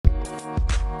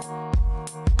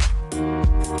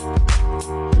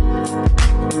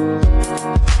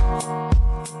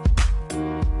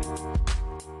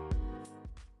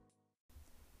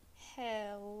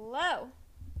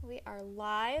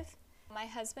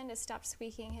husband has stopped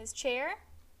squeaking his chair.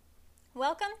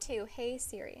 Welcome to Hey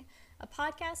Siri, a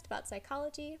podcast about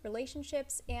psychology,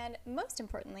 relationships, and most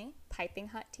importantly, piping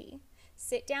hot tea.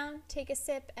 Sit down, take a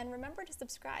sip, and remember to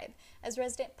subscribe as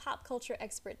resident pop culture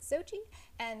expert Xochitl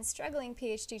and struggling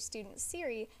PhD student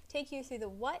Siri take you through the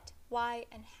what, why,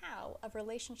 and how of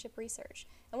relationship research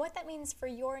and what that means for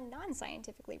your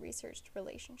non-scientifically researched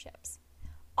relationships.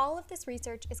 All of this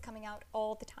research is coming out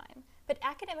all the time, but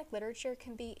academic literature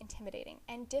can be intimidating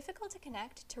and difficult to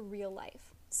connect to real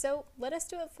life. So let us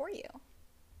do it for you.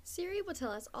 Siri will tell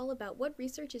us all about what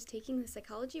research is taking the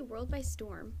psychology world by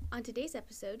storm. On today's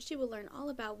episode, she will learn all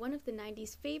about one of the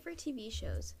 90s favorite TV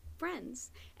shows,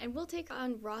 Friends, and we'll take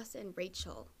on Ross and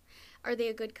Rachel. Are they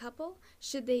a good couple?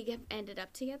 Should they have ended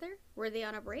up together? Were they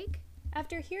on a break?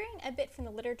 After hearing a bit from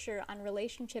the literature on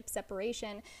relationship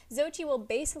separation, Xochitl will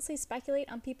baselessly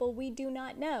speculate on people we do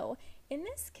not know. In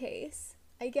this case,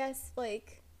 I guess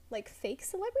like fake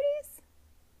celebrities?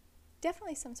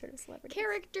 Definitely some sort of celebrity.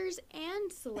 Characters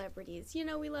and celebrities. You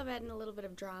know, we love adding a little bit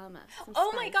of drama.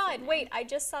 Oh my God! Wait, I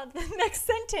just saw the next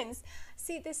sentence.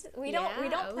 See, this we don't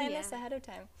plan this ahead of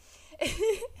time.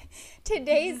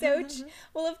 Today, Xochitl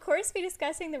will of course be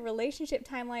discussing the relationship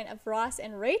timeline of Ross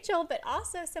and Rachel, but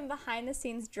also some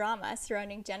behind-the-scenes drama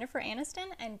surrounding Jennifer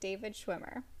Aniston and David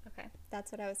Schwimmer. Okay,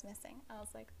 that's what I was missing. I was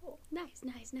like, oh, nice.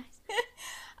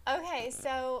 Okay,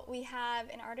 so we have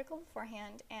an article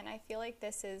beforehand, and I feel like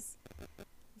this is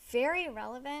very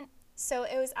relevant. So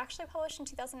it was actually published in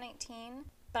 2019,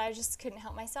 but I just couldn't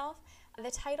help myself.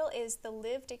 The title is The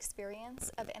Lived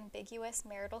Experience of Ambiguous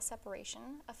Marital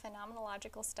Separation, a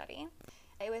Phenomenological Study.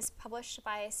 It was published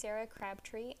by Sarah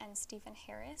Crabtree and Stephen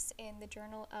Harris in the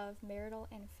Journal of Marital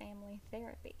and Family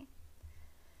Therapy.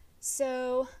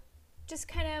 So just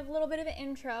kind of a little bit of an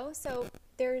intro. So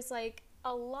there's like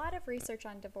a lot of research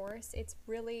on divorce. It's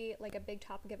really like a big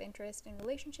topic of interest in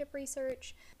relationship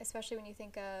research, especially when you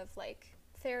think of like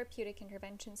therapeutic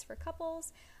interventions for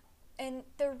couples. And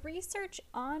the research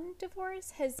on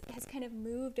divorce has kind of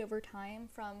moved over time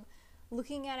from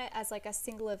looking at it as like a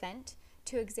single event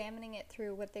to examining it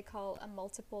through what they call a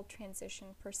multiple transition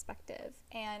perspective.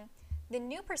 And the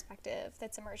new perspective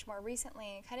that's emerged more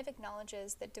recently kind of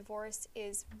acknowledges that divorce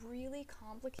is really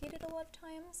complicated a lot of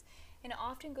times, and it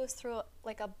often goes through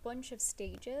like a bunch of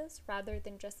stages rather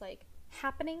than just like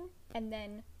happening and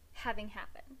then having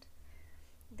happened.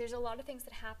 There's a lot of things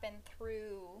that happen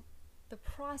through the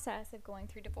process of going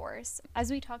through divorce.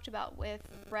 As we talked about with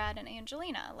Brad and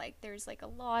Angelina, like there's like a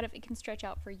lot of, it can stretch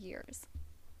out for years.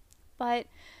 But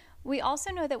we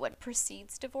also know that what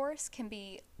precedes divorce can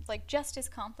be like just as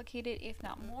complicated, if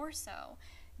not more so,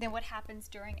 than what happens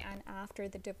during and after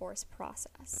the divorce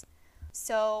process.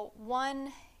 So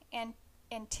one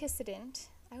antecedent,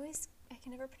 I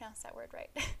can never pronounce that word right,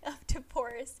 of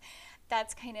divorce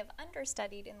that's kind of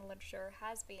understudied in the literature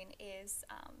is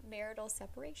marital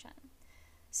separation.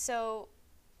 So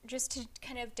just to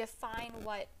kind of define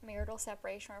what marital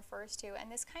separation refers to,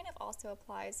 and this kind of also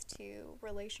applies to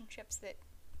relationships that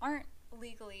aren't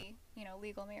legally,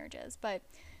 legal marriages, but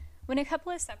when a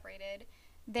couple is separated,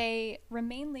 they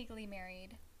remain legally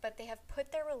married, but they have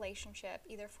put their relationship,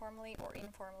 either formally or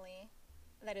informally,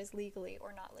 that is legally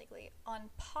or not legally, on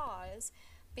pause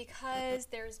because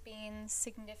there's been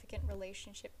significant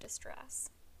relationship distress.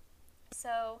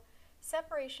 So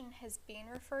separation has been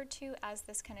referred to as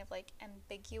this kind of like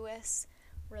ambiguous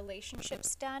relationship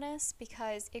status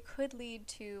because it could lead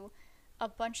to a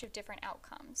bunch of different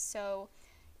outcomes. So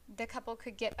the couple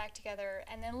could get back together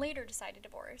and then later decide to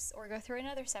divorce or go through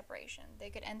another separation. They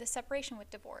could end the separation with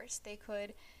divorce. They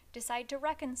could decide to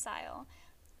reconcile.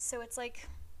 So it's like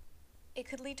it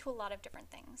could lead to a lot of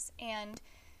different things. And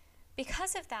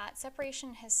because of that,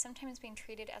 separation has sometimes been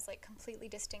treated as like completely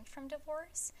distinct from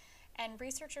divorce, and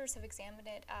researchers have examined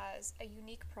it as a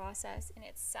unique process in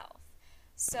itself.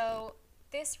 So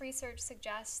this research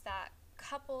suggests that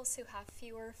couples who have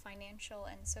fewer financial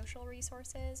and social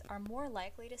resources are more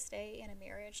likely to stay in a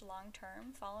marriage long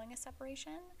term following a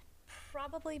separation,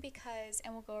 probably because,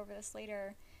 and we'll go over this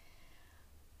later,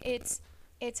 it's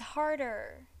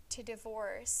harder to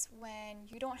divorce when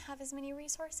you don't have as many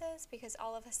resources because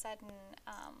all of a sudden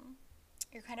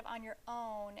you're kind of on your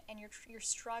own and you're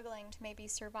struggling to maybe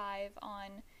survive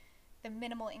on the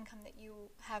minimal income that you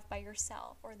have by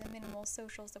yourself or the minimal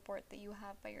social support that you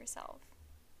have by yourself.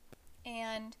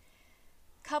 And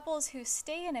couples who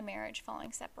stay in a marriage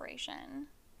following separation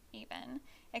even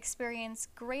experience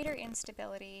greater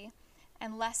instability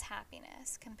and less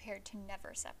happiness compared to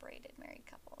never separated married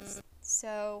couples.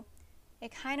 So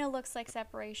it kind of looks like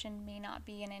separation may not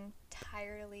be an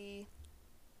entirely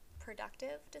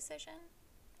productive decision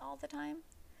all the time.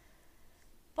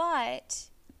 But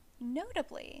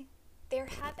notably, there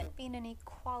haven't been any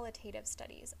qualitative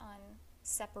studies on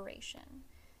separation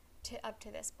up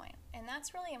to this point. And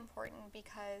that's really important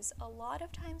because a lot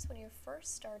of times when you're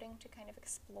first starting to kind of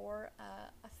explore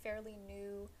a fairly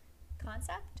new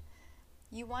concept,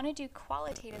 you want to do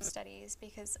qualitative studies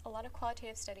because a lot of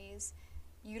qualitative studies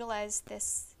utilize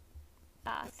this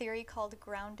theory called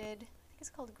grounded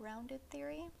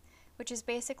theory, which is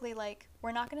basically like,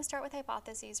 we're not going to start with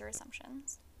hypotheses or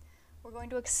assumptions. We're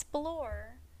going to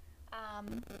explore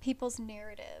people's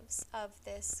narratives of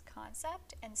this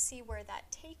concept and see where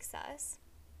that takes us.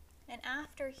 And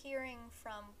after hearing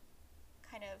from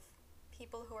kind of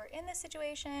people who are in this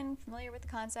situation, familiar with the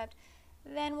concept,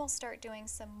 then we'll start doing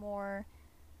some more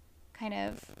kind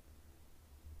of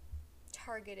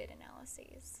targeted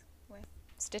analyses with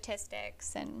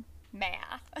statistics and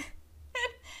math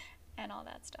and all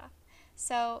that stuff.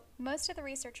 So most of the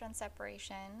research on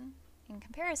separation, in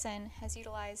comparison, has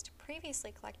utilized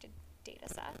previously collected data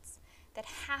sets that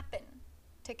happen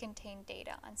to contain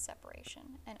data on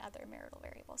separation and other marital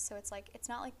variables. So it's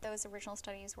not like those original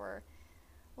studies were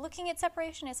looking at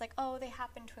separation. It's like, oh, they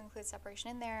happen to include separation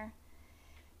in there.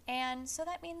 And so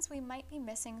that means we might be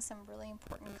missing some really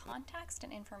important context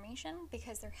and information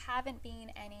because there haven't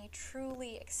been any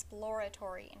truly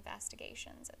exploratory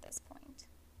investigations at this point.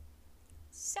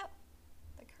 So,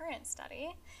 the current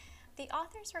study, the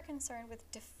authors were concerned with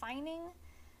defining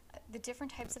the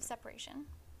different types of separation,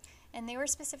 and they were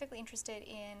specifically interested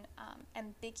in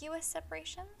ambiguous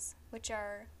separations, which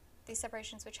are these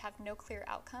separations which have no clear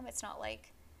outcome. It's not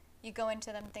like you go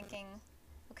into them thinking,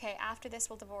 okay, after this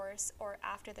we'll divorce or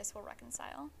after this we'll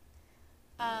reconcile,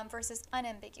 versus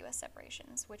unambiguous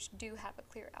separations, which do have a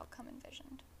clear outcome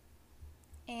envisioned.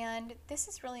 And this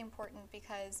is really important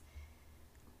because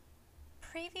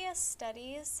previous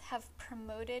studies have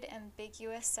promoted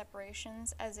ambiguous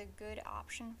separations as a good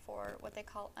option for what they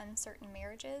call uncertain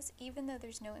marriages, even though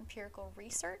there's no empirical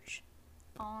research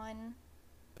on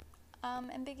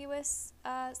ambiguous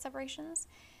separations.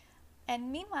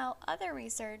 And meanwhile, other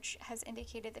research has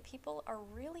indicated that people are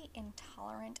really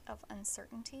intolerant of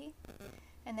uncertainty,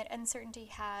 and that uncertainty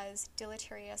has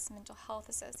deleterious mental health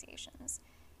associations.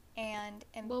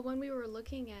 Well, when we were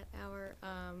looking at our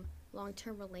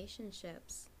long-term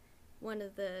relationships, one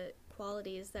of the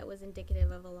qualities that was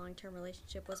indicative of a long-term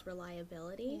relationship was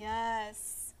reliability.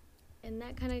 Yes. And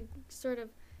that kind of sort of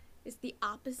is the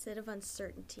opposite of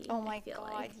uncertainty. Oh my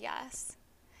God, yes.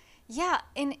 Yeah,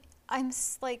 and I'm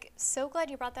so glad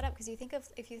you brought that up because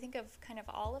if you think of kind of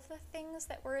all of the things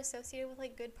that were associated with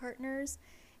like good partners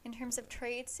in terms of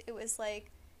traits, it was like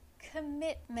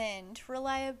commitment,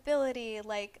 reliability,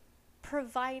 like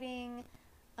providing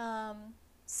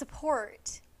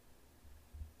support.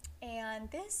 And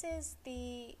this is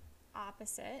the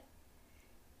opposite.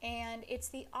 And it's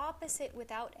the opposite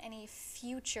without any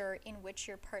future in which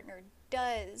your partner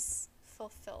does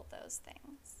fulfill those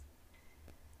things.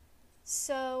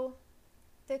 So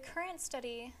the current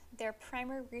study, their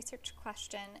primary research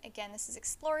question, again, this is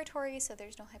exploratory, so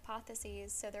there's no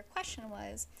hypotheses. So their question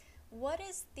was, what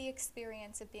is the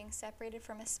experience of being separated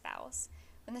from a spouse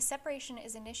when the separation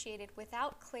is initiated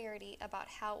without clarity about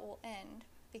how it will end,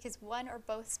 because one or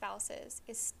both spouses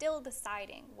is still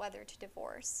deciding whether to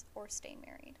divorce or stay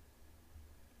married?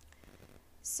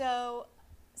 So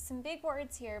some big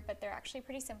words here, but they're actually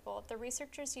pretty simple. The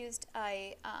researchers used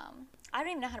I don't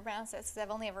even know how to pronounce this because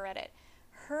I've only ever read it,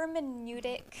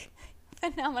 hermeneutic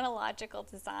phenomenological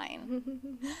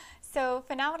design. So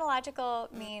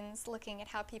phenomenological means looking at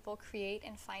how people create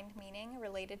and find meaning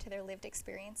related to their lived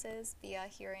experiences via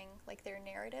hearing like their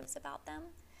narratives about them.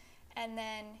 And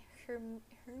then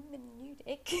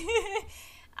hermeneutic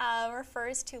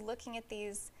refers to looking at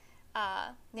these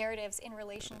narratives in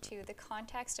relation to the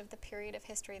context of the period of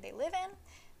history they live in,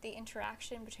 the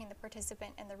interaction between the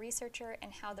participant and the researcher,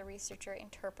 and how the researcher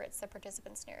interprets the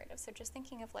participant's narrative. So just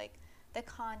thinking of like the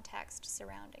context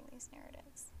surrounding these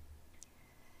narratives.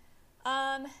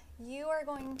 You are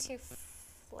going to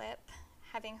flip,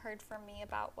 having heard from me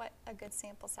about what a good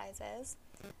sample size is.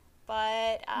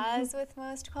 But as with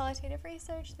most qualitative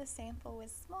research, the sample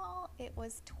was small. It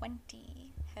was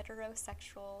 20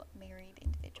 heterosexual married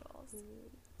individuals.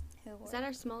 Is that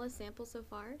our smallest sample so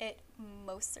far? It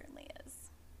most certainly is.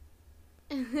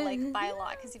 Like by a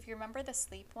lot. Because if you remember the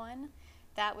sleep one,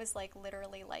 that was like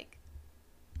literally like,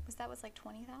 was like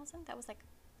 20,000? That was like,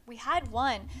 we had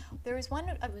one. There was one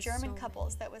of German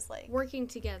couples that was like working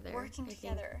together.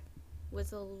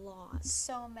 Was a lot.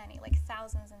 So many, like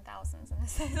thousands and thousands, and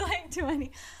this is like 20.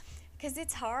 Because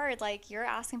it's hard, like you're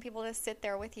asking people to sit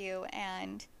there with you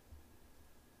and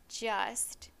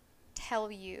just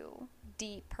tell you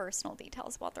deep personal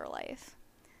details about their life.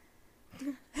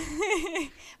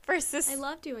 Versus, I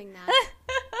love doing that.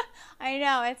 I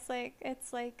know,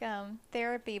 it's like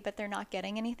therapy, but they're not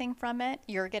getting anything from it.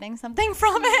 You're getting something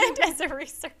from it as a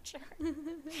researcher.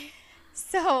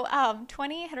 So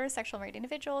 20 heterosexual married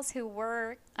individuals who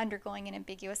were undergoing an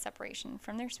ambiguous separation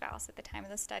from their spouse at the time of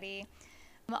the study.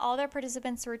 All their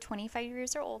participants were 25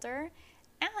 years or older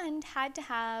and had to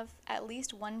have at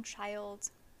least one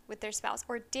child with their spouse,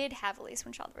 or did have at least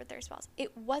one child with their spouse.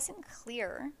 It wasn't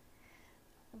clear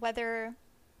whether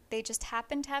they just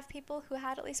happened to have people who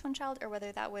had at least one child or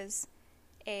whether that was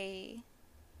a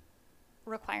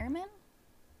requirement.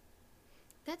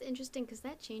 That's interesting because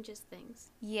that changes things.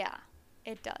 Yeah,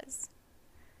 it does.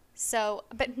 So,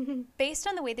 but based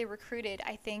on the way they recruited,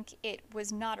 I think it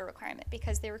was not a requirement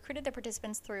because they recruited the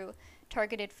participants through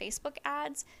targeted Facebook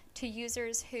ads to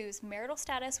users whose marital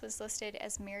status was listed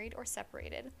as married or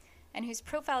separated and whose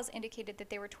profiles indicated that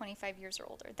they were 25 years or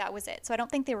older. That was it. So I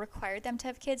don't think they required them to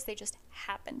have kids. They just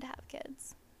happened to have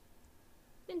kids.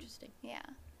 Interesting. Yeah.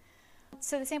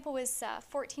 So the sample was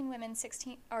 14 women, 6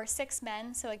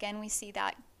 men. So again, we see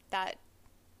that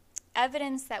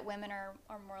evidence that women are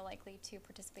more likely to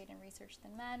participate in research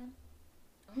than men.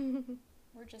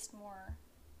 We're just more,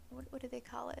 what do they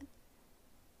call it?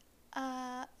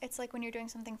 It's like when you're doing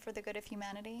something for the good of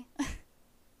humanity.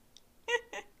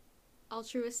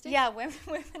 Altruistic? Yeah, women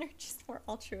are just more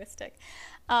altruistic.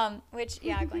 Which,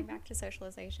 yeah, going back to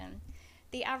socialization.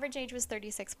 The average age was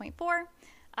 36.4.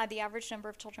 The average number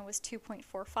of children was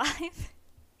 2.45.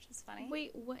 Is funny.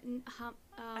 Wait, what?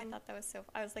 I thought that was so.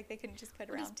 I was like, they couldn't just put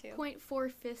around two.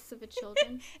 0.4 of a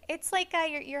children. It's like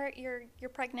you're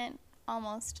pregnant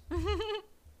almost.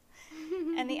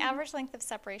 And the average length of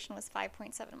separation was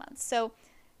 5.7 months. So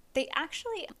they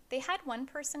had one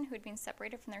person who had been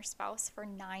separated from their spouse for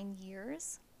 9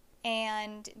 years,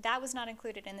 and that was not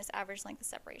included in this average length of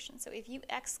separation. So if you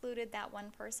excluded that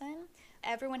one person,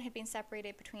 everyone had been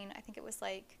separated between, I think it was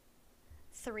like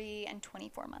 3 and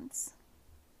 24 months.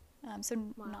 So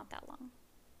wow. Not that long.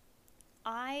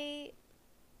 I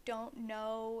don't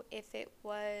know if it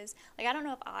was, like, I don't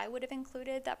know if I would have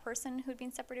included that person who'd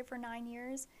been separated for 9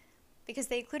 years because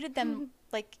they included them,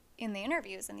 like, in the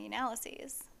interviews and the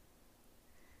analyses.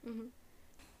 Mm-hmm.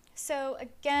 So,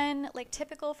 again, like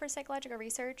typical for psychological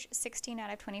research, 16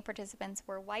 out of 20 participants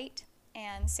were white,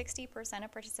 and 60%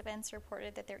 of participants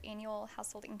reported that their annual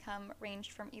household income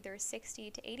ranged from either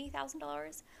 $60,000 to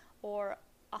 $80,000 or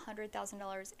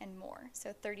 $100,000 and more,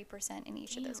 so 30% in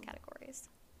each of those categories.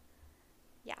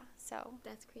 Yeah, so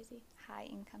that's crazy. High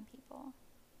income people.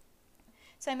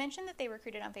 So I mentioned that they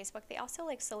recruited on Facebook. They also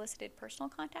like solicited personal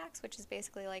contacts, which is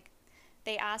basically like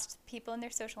they asked people in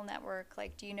their social network,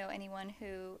 like, do you know anyone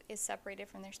who is separated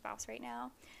from their spouse right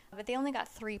now? But they only got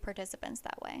 3 participants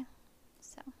that way.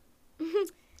 So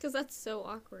because that's so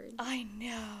awkward. I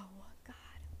know.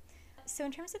 So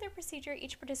in terms of their procedure,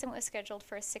 each participant was scheduled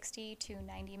for a 60 to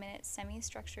 90-minute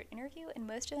semi-structured interview, and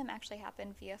most of them actually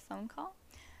happened via phone call.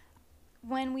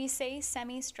 When we say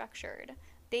semi-structured,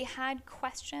 they had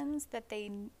questions that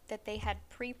they had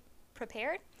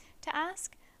prepared to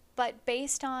ask, but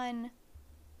based on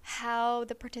how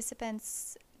the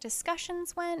participants'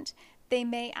 discussions went, they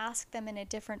may ask them in a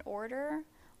different order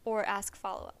or ask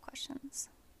follow-up questions.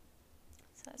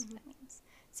 So that's what that means.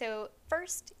 So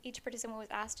first, each participant was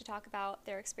asked to talk about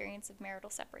their experience of marital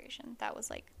separation. That was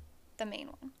like the main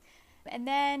one. And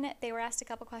then they were asked a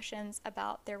couple questions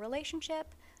about their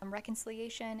relationship,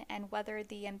 reconciliation, and whether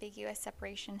the ambiguous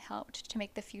separation helped to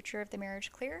make the future of the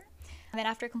marriage clear. And then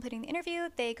after completing the interview,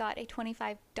 they got a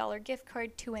 $25 gift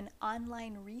card to an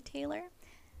online retailer.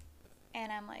 And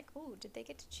I'm like, ooh, did they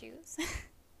get to choose?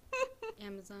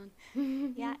 Amazon.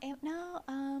 Yeah,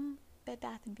 Bed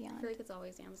Bath & Beyond. I feel like it's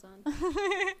always Amazon.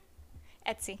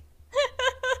 Etsy.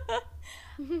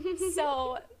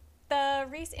 So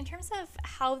in terms of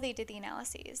how they did the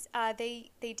analyses,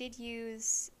 they did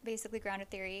use basically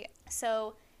grounded theory.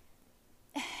 So,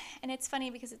 and it's funny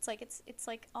because it's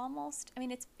like almost, I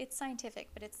mean, it's scientific,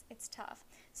 but it's tough.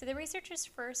 So the researchers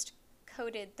first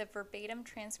coded the verbatim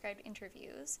transcribed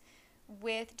interviews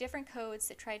with different codes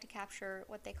that tried to capture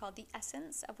what they called the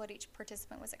essence of what each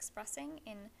participant was expressing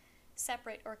in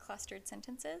separate or clustered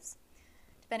sentences,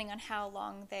 depending on how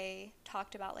long they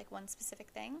talked about like one specific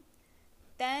thing.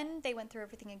 Then they went through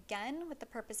everything again with the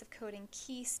purpose of coding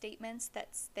key statements that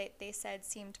they said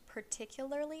seemed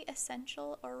particularly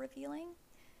essential or revealing.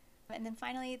 And then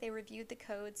finally, they reviewed the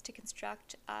codes to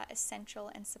construct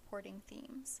essential and supporting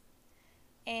themes.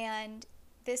 And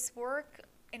this work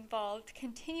involved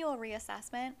continual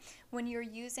reassessment. When you're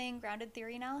using grounded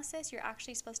theory analysis, you're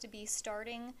actually supposed to be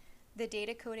starting the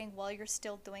data coding while you're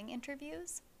still doing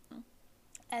interviews.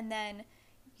 And then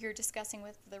you're discussing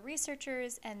with the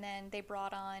researchers, and then they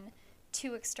brought on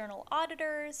 2 external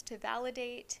auditors to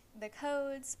validate the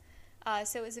codes.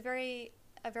 So it was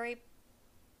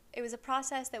it was a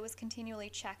process that was continually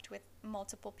checked with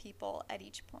multiple people at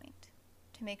each point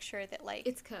to make sure that, like,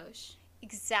 It's kosher.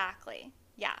 Exactly.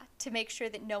 Yeah. To make sure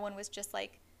that no one was just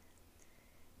like,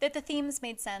 that the themes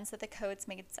made sense, that the codes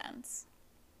made sense.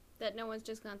 That no one's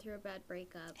just gone through a bad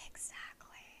breakup. Exactly.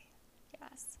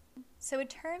 Yes. So in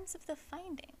terms of the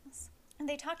findings, and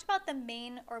they talked about the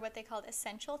main, or what they called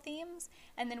essential themes,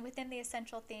 and then within the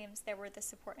essential themes, there were the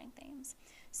supporting themes.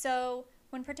 So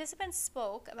when participants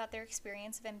spoke about their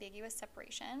experience of ambiguous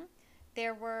separation,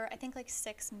 there were, I think, like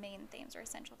 6 main themes or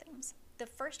essential themes. The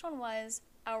first one was,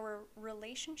 our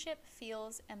relationship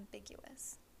feels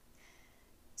ambiguous.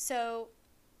 So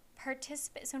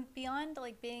beyond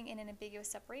like being in an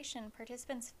ambiguous separation,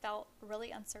 participants felt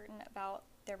really uncertain about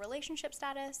their relationship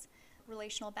status,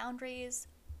 relational boundaries,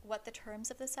 what the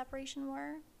terms of the separation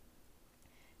were.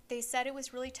 They said it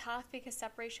was really tough because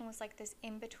separation was like this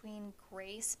in-between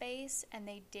gray space, and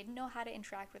they didn't know how to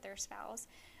interact with their spouse.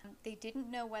 They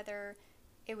didn't know whether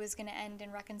it was going to end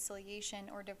in reconciliation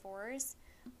or divorce.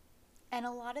 And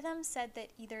a lot of them said that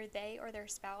either they or their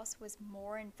spouse was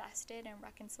more invested in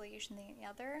reconciliation than the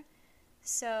other.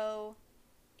 So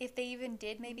if they even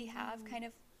did maybe have kind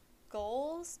of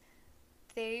goals,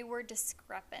 they were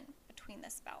discrepant between the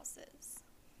spouses.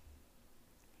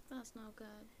 That's no good.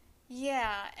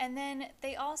 Yeah, and then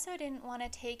they also didn't want to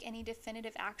take any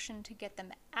definitive action to get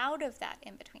them out of that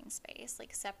in-between space,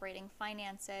 like separating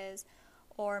finances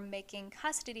or making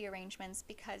custody arrangements,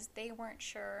 because they weren't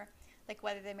sure like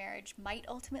whether the marriage might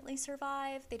ultimately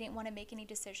survive. They didn't want to make any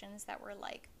decisions that were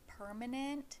like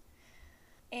permanent.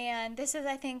 And this is,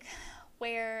 I think,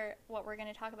 where what we're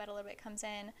going to talk about a little bit comes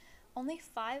in. Only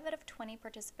 5 out of 20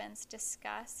 participants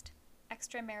discussed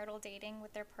extramarital dating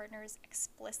with their partners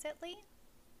explicitly.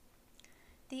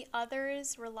 The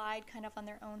others relied kind of on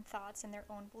their own thoughts and their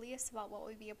own beliefs about what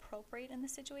would be appropriate in the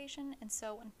situation. And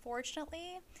so,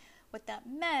 unfortunately, what that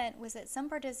meant was that some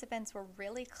participants were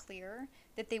really clear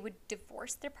that they would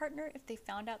divorce their partner if they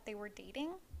found out they were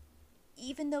dating,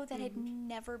 even though that had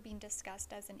never been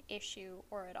discussed as an issue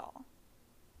or at all.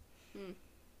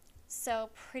 So,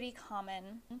 pretty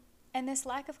common. And this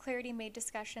lack of clarity made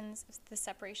discussions of the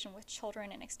separation with children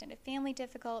and extended family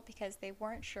difficult because they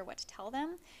weren't sure what to tell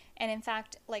them. And in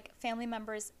fact, like, family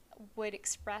members would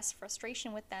express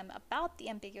frustration with them about the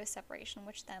ambiguous separation,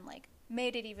 which then like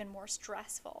made it even more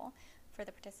stressful for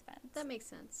the participants. That makes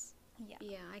sense. Yeah.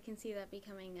 Yeah, I can see that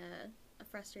becoming a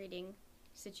frustrating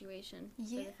situation for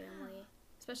the family,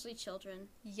 especially children.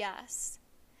 Yes.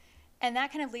 And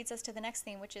that kind of leads us to the next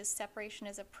thing, which is separation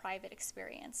as a private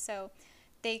experience. So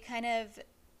they kind of,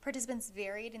 participants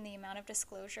varied in the amount of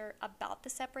disclosure about the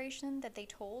separation that they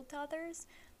told to others.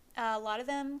 A lot of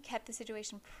them kept the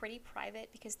situation pretty private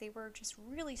because they were just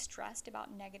really stressed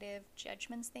about negative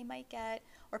judgments they might get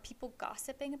or people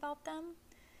gossiping about them.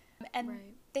 And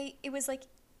it was like,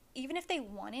 even if they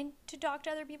wanted to talk to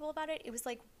other people about it, it was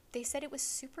like, they said it was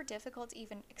super difficult to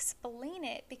even explain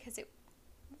it because it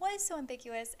was so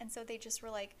ambiguous. And so they just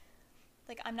were like,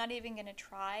 I'm not even going to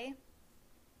try.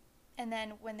 And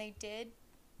then when they did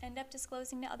end up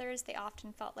disclosing to others, they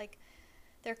often felt like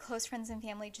their close friends and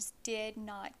family just did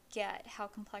not get how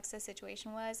complex the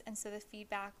situation was. And so the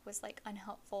feedback was like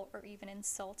unhelpful or even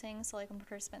insulting. So like one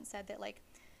participant said that like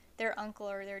their uncle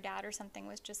or their dad or something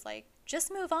was just like,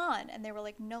 just move on. And they were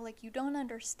like, no, like you don't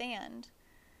understand.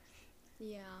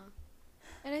 Yeah.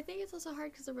 And I think it's also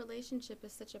hard because a relationship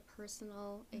is such a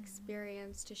personal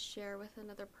experience to share with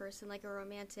another person, like a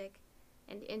romantic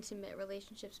and intimate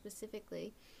relationship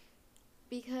specifically.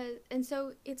 And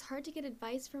so it's hard to get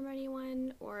advice from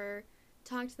anyone or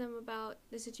talk to them about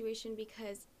the situation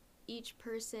because each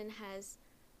person has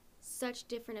such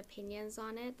different opinions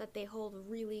on it that they hold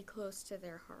really close to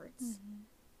their hearts.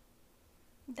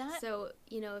 So,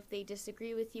 if they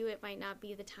disagree with you, it might not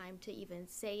be the time to even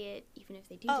say it, even if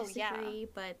they do disagree,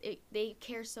 but they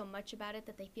care so much about it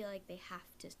that they feel like they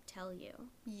have to tell you.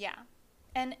 Yeah.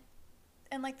 And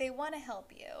like they want to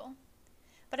help you.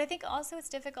 But I think also it's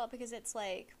difficult because it's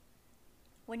like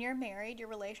when you're married, your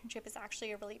relationship is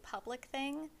actually a really public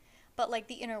thing, but like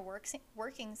the inner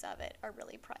workings of it are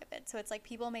really private. So it's like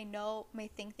people may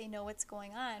think they know what's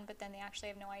going on, but then they actually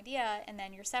have no idea, and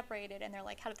then you're separated and they're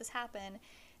like, how did this happen?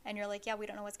 And you're like, yeah, we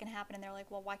don't know what's going to happen. And they're like,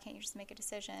 well, why can't you just make a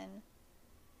decision?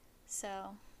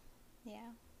 So,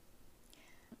 yeah.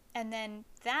 And then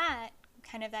that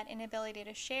inability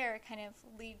to share kind of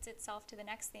leads itself to the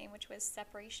next theme, which was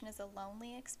separation as a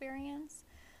lonely experience.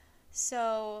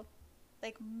 So,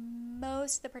 like,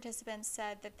 most of the participants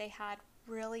said that they had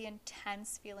really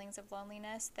intense feelings of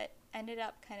loneliness that ended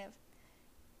up kind of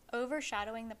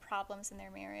overshadowing the problems in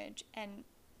their marriage and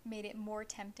made it more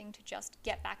tempting to just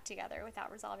get back together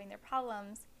without resolving their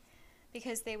problems,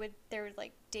 because there were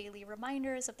like daily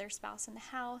reminders of their spouse in the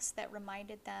house that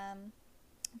reminded them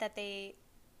that they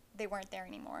weren't there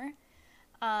anymore,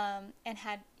 and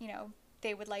had,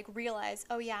 they would like realize,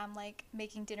 oh yeah, I'm like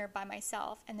making dinner by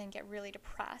myself, and then get really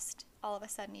depressed all of a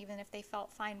sudden, even if they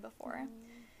felt fine before.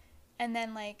 And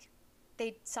then like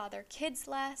they saw their kids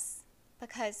less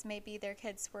because maybe their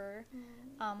kids were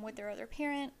with their other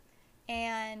parent.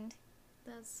 And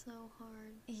that's so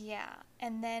hard. Yeah.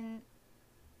 And then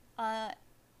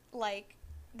like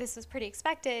this was pretty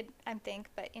expected, I think,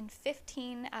 but in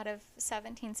 15 out of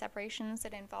 17 separations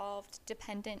that involved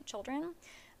dependent children,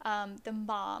 the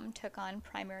mom took on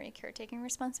primary caretaking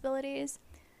responsibilities.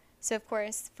 So of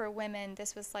course for women,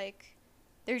 this was like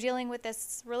they're dealing with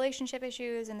this relationship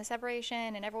issues and the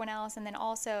separation and everyone else, and then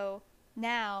also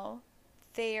now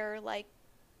they're like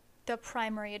the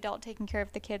primary adult taking care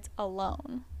of the kids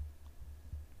alone.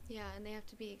 Yeah, and they have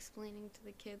to be explaining to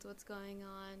the kids what's going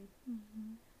on.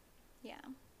 Yeah.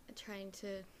 Trying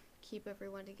to keep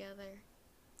everyone together.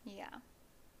 Yeah.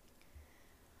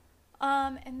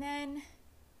 And then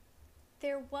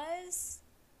there was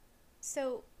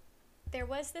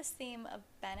this theme of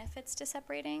benefits to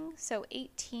separating. So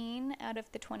 18 out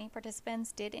of the 20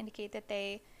 participants did indicate that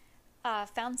they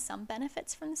found some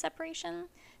benefits from the separation.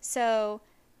 So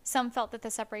some felt that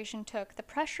the separation took the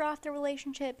pressure off the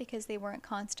relationship because they weren't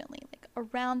constantly like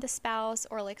around the spouse,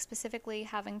 or like specifically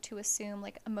having to assume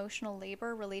like emotional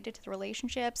labor related to the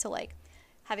relationship. So like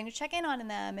having to check in on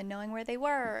them and knowing where they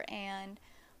were, and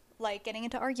like getting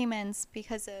into arguments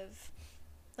because of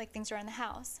like things around the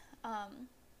house.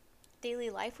 Daily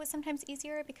life was sometimes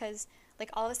easier because like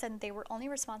all of a sudden they were only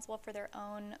responsible for their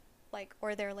own like,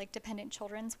 or their like dependent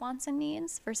children's wants and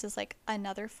needs, versus like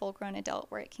another full-grown adult,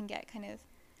 where it can get kind of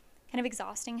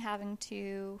exhausting having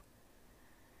to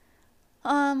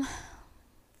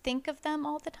think of them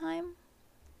all the time.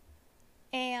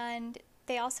 And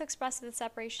they also expressed that the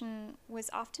separation was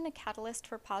often a catalyst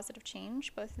for positive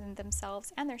change, both in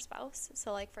themselves and their spouse.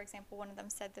 So like, for example, one of them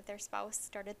said that their spouse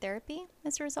started therapy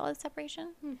as a result of the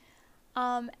separation.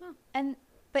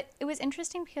 But it was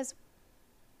interesting because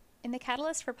in the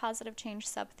Catalyst for Positive Change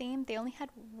sub-theme, they only had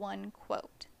one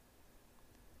quote.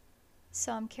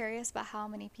 So I'm curious about how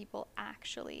many people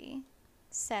actually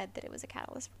said that it was a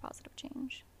catalyst for positive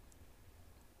change.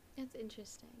 That's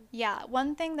interesting. Yeah,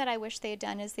 one thing that I wish they had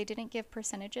done is they didn't give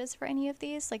percentages for any of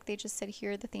these. Like, they just said,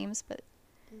 here are the themes, but...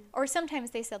 Or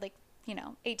sometimes they said, like,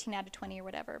 18 out of 20 or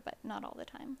whatever, but not all the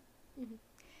time.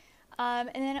 And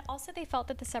then also they felt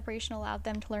that the separation allowed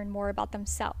them to learn more about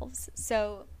themselves.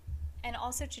 So... And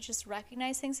also to just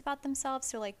recognize things about themselves.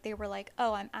 So, like, they were like,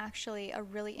 oh, I'm actually a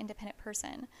really independent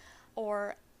person.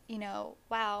 Or,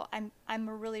 wow, I'm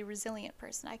a really resilient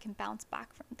person. I can bounce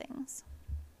back from things.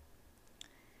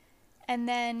 And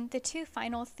then the two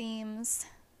final themes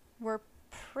were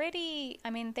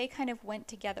they kind of went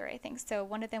together, I think. So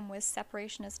one of them was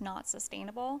separation is not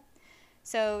sustainable.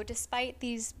 So despite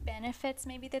these benefits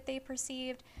maybe that they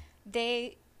perceived,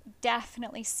 they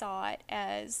definitely saw it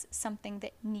as something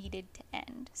that needed to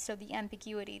end. So the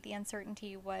ambiguity, the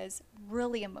uncertainty was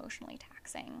really emotionally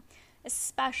taxing,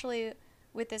 especially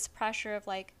with this pressure of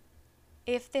like,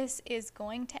 if this is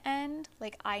going to end,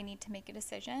 like I need to make a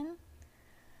decision,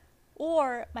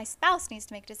 or my spouse needs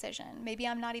to make a decision. Maybe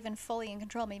I'm not even fully in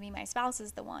control. Maybe my spouse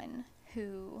is the one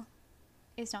who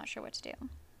is not sure what to do.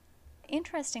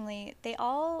 Interestingly, they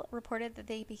all reported that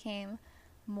they became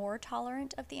more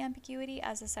tolerant of the ambiguity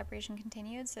as the separation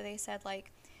continued. So they said,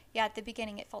 like, yeah, at the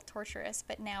beginning it felt torturous,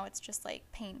 but now it's just like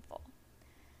painful.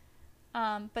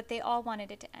 But they all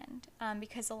wanted it to end,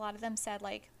 because a lot of them said,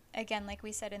 like, again, like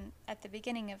we said at the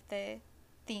beginning of the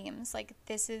themes, like,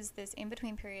 this is this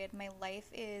in-between period. My life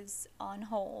is on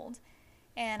hold,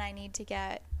 and I need to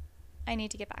get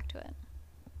back to it.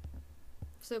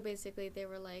 So basically they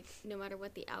were like, no matter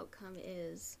what the outcome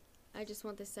is, I just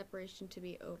want this separation to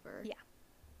be over. Yeah.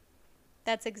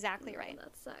 That's exactly right.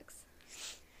 That sucks.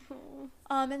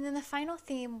 And then the final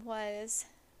theme was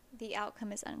the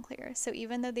outcome is unclear. So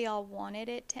even though they all wanted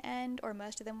it to end, or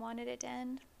most of them wanted it to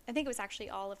end, I think it was actually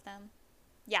all of them.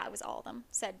 Yeah, it was all of them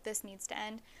said this needs to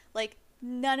end. Like,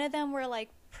 none of them were like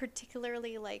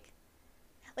particularly like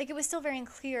it was still very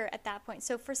unclear at that point.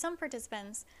 So for some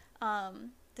participants,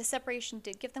 the separation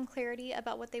did give them clarity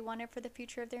about what they wanted for the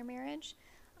future of their marriage.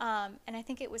 And I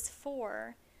think it was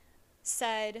 4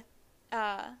 said,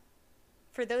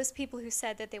 for those people who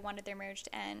said that they wanted their marriage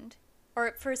to end,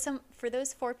 or for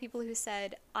those 4 people who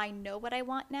said, I know what I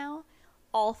want now,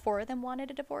 all 4 of them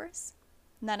wanted a divorce.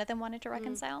 None of them wanted to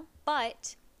reconcile,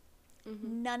 but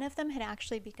none of them had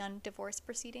actually begun divorce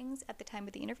proceedings at the time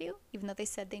of the interview, even though they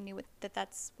said they knew that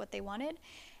that's what they wanted.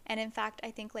 And in fact,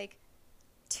 I think like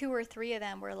 2 or 3 of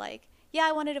them were like, yeah,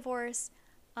 I want a divorce,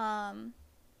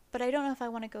 but I don't know if I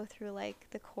want to go through like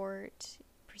the court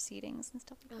proceedings and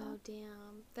stuff like that. Oh,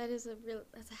 damn. That's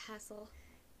a hassle.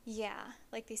 Yeah,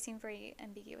 like they seem very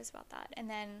ambiguous about that. And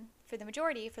then for the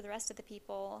majority, for the rest of the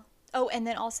people, oh, and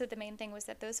then also the main thing was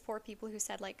that those 4 people who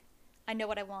said like, I know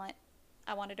what I want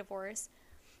a divorce,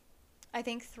 I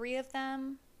think 3 of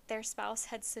them, their spouse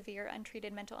had severe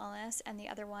untreated mental illness, and the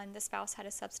other one, the spouse had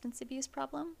a substance abuse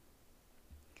problem.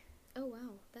 Oh,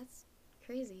 wow. That's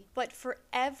crazy. But for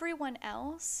everyone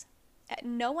else,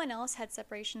 no one else had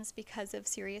separations because of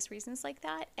serious reasons like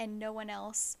that, and no one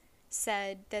else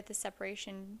said that the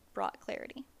separation brought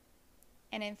clarity.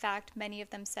 And in fact, many of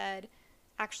them said,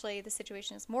 actually, the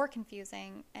situation is more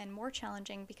confusing and more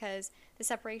challenging because the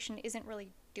separation isn't really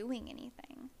doing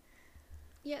anything.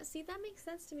 Yeah, see, that makes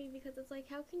sense to me because it's like,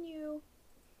 how can you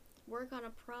work on a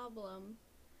problem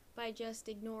by just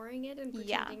ignoring it and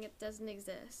pretending it doesn't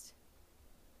exist?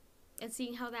 And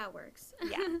seeing how that works.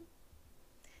 Yeah.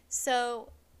 So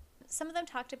some of them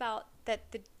talked about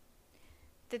that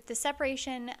the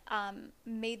separation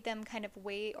made them kind of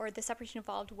weigh, or the separation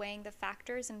involved weighing the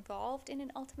factors involved in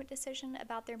an ultimate decision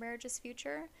about their marriage's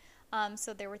future.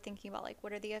 So they were thinking about like,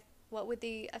 what would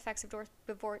the effects of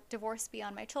divorce be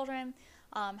on my children?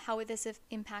 How would this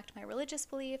impact my religious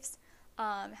beliefs?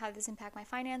 How would this impact my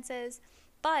finances?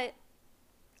 But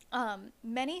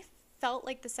many felt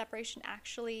like the separation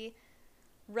actually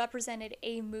represented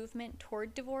a movement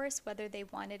toward divorce, whether they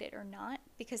wanted it or not,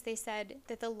 because they said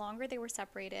that the longer they were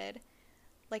separated,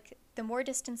 like the more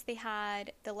distance they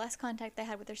had, the less contact they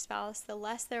had with their spouse, the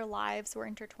less their lives were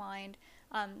intertwined,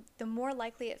 the more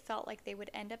likely it felt like they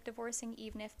would end up divorcing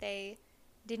even if they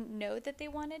didn't know that they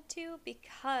wanted to,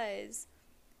 because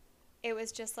it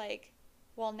was just like,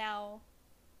 well, now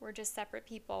we're just separate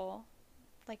people,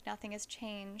 like nothing has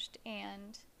changed,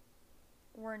 and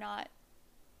we're not,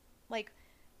 like,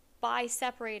 by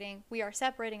separating, we are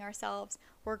separating ourselves,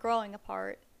 we're growing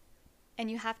apart, and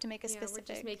you have to make a specific...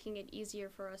 we're just making it easier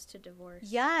for us to divorce.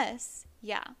 Yes,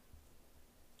 yeah.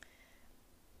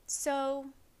 So,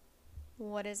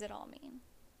 what does it all mean?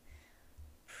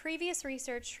 Previous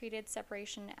research treated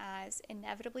separation as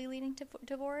inevitably leading to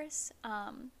divorce,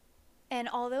 and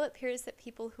although it appears that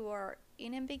people who are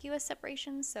in ambiguous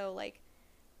separations, so like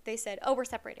they said, oh, we're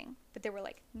separating, but there were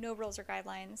like no rules or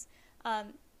guidelines,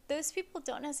 those people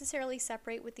don't necessarily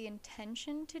separate with the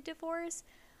intention to divorce,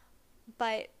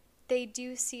 but they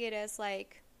do see it as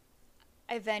like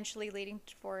eventually leading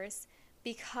to divorce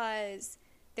because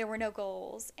there were no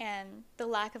goals, and the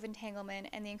lack of entanglement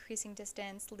and the increasing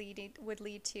distance would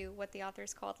lead to what the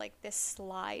authors called like this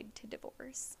slide to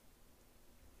divorce.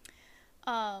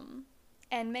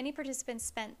 And many participants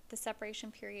spent the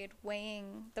separation period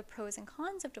weighing the pros and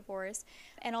cons of divorce.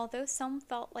 And although some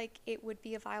felt like it would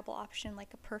be a viable option,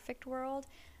 like a perfect world,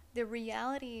 the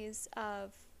realities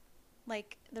of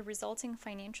like the resulting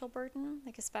financial burden,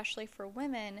 like especially for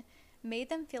women, made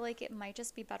them feel like it might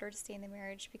just be better to stay in the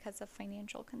marriage because of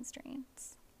financial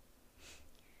constraints.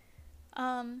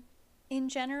 In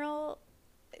general,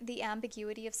 the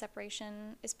ambiguity of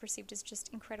separation is perceived as just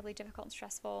incredibly difficult and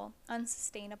stressful,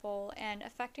 unsustainable, and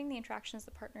affecting the interactions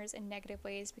of the partners in negative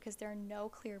ways because there are no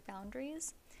clear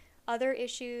boundaries. Other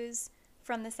issues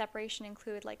from the separation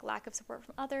include like lack of support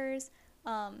from others,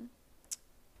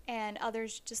 and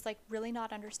others just like really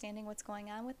not understanding what's going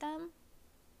on with them.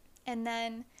 And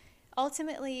then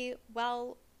ultimately,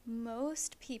 while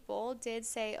most people did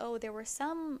say, oh, there were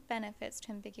some benefits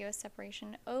to ambiguous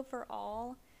separation,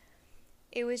 overall,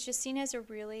 it was just seen as a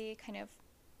really kind of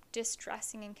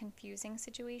distressing and confusing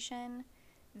situation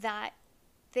that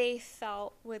they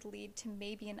felt would lead to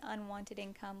maybe an unwanted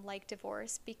income like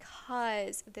divorce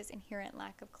because of this inherent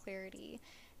lack of clarity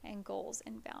and goals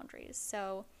and boundaries.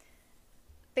 So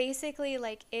basically,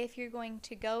 like, if you're going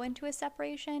to go into a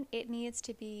separation, it needs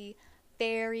to be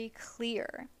very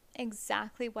clear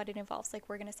exactly what it involves. Like,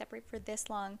 we're going to separate for this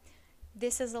long.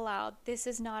 This is allowed. This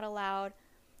is not allowed.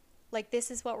 Like,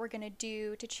 this is what we're going to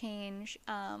do to change.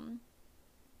 And,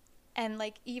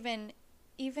 like, even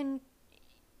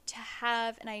to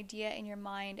have an idea in your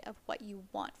mind of what you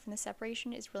want from the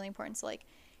separation is really important. So, like,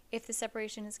 if the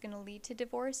separation is going to lead to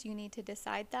divorce, you need to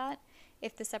decide that.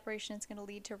 If the separation is going to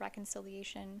lead to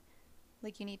reconciliation,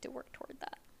 like, you need to work toward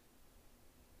that.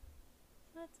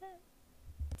 That's it.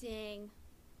 Dang.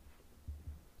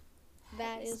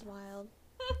 That is wild.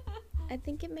 I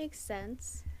think it makes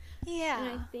sense. Yeah.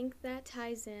 And I think that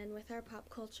ties in with our pop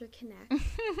culture connect.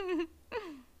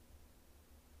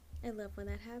 I love when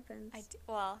that happens.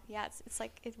 Well, yeah, it's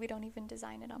like we don't even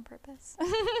design it on purpose.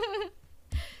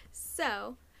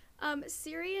 So,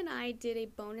 Siri and I did a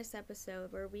bonus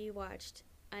episode where we watched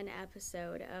an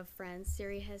episode of Friends.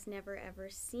 Siri has never ever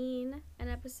seen an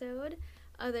episode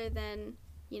other than,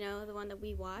 the one that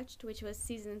we watched, which was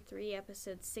season 3,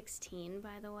 episode 16,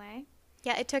 by the way.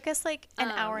 Yeah, it took us like an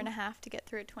hour and a half to get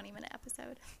through a 20-minute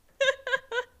episode.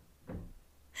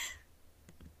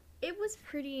 It was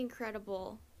pretty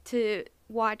incredible to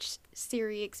watch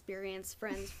Siri experience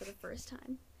Friends for the first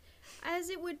time. As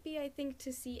it would be, I think,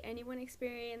 to see anyone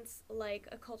experience, like,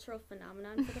 a cultural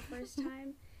phenomenon for the first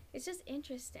time. It's just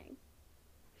interesting.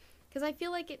 Because I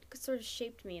feel like it sort of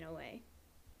shaped me in a way.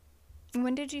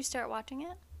 When did you start watching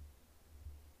it?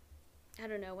 I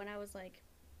don't know, when I was, like,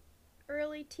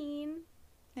 early teen.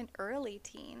 An early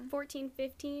teen? 14,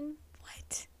 15.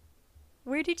 What?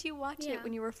 Where did you watch Yeah. it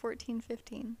when you were 14,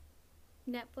 15?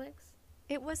 Netflix.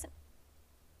 It wasn't...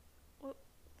 What?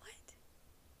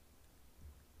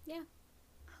 Yeah.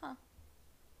 Huh.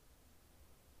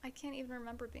 I can't even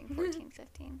remember being 14,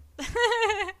 15.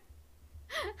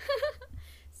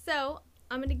 So,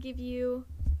 I'm going to give you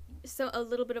a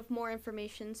little bit of more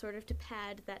information sort of to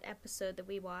pad that episode that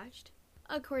we watched.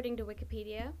 According to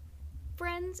Wikipedia,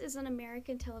 Friends is an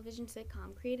American television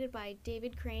sitcom created by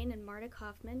David Crane and Marta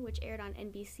Kaufman, which aired on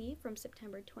NBC from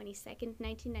September 22nd,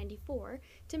 1994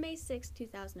 to May 6,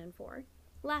 2004,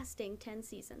 lasting 10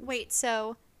 seasons. Wait,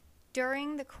 so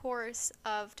during the course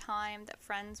of time that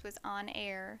Friends was on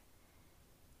air,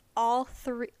 all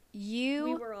three,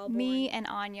 We were all me, born. and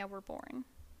Anya were born.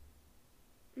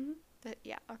 Mhm.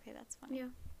 Yeah, okay, that's funny. Yeah.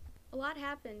 A lot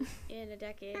happened in a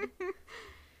decade.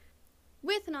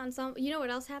 With an ensemble, you know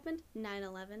what else happened?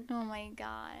 9/11. Oh my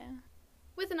god.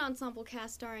 With an ensemble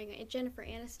cast starring Jennifer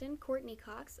Aniston, Courtney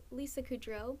Cox, Lisa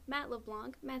Kudrow, Matt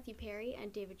LeBlanc, Matthew Perry,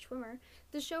 and David Schwimmer,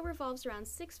 the show revolves around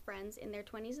 6 friends in their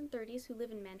 20s and 30s who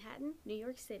live in Manhattan, New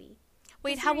York City.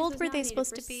 Wait, The how series old was were they nominated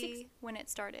supposed for to be when it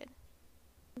started?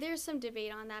 There's some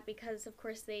debate on that because, of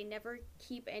course, they never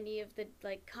keep any of the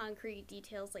concrete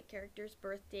details like characters'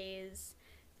 birthdays,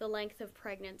 the length of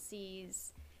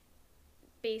pregnancies,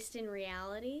 based in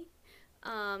reality.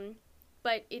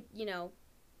 But it,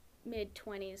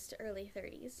 mid-20s to early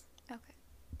 30s. Okay.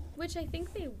 Which I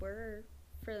think they were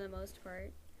for the most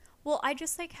part. Well, I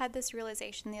just had this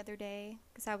realization the other day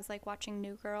because I was watching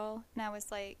New Girl, and I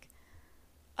was like,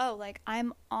 oh,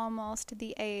 I'm almost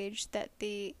the age that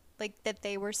that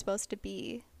they were supposed to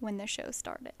be when the show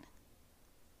started.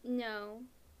 No,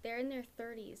 they're in their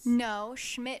 30s. No,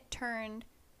 Schmidt turned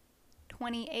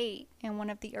 28 in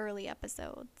one of the early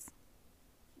episodes.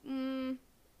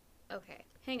 Okay,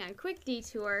 hang on, quick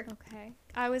detour. Okay.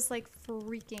 I was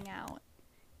freaking out.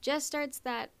 Jess starts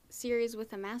that series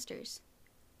with a master's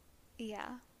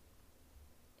Yeah.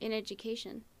 in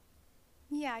education.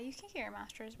 Yeah, you can get your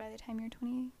master's by the time you're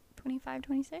 20, 25,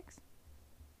 26.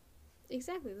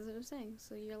 Exactly, that's what I'm saying.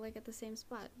 So you're at the same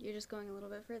spot. You're just going a little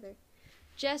bit further.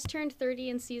 Jess turned 30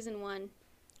 in season 1.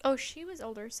 Oh, she was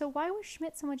older. So why was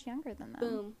Schmidt so much younger than them?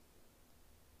 Boom.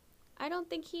 I don't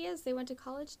think he is. They went to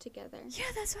college together. Yeah,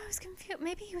 that's why I was confused.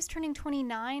 Maybe he was turning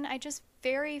 29. I just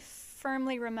very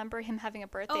firmly remember him having a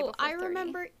birthday before 30. I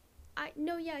remember.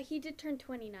 He did turn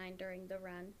 29 during the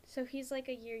run. So he's a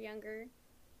year younger.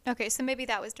 Okay, so maybe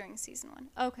that was during season 1.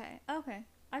 Okay.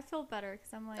 I feel better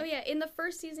because I'm Oh, yeah, in the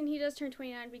first season he does turn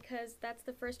 29 because that's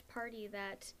the first party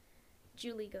that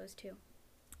Julie goes to.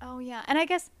 Oh, yeah. And I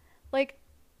guess,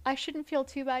 I shouldn't feel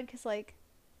too bad because,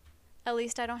 at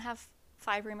least I don't have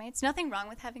 5 roommates. Nothing wrong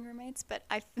with having roommates, but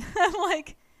I'm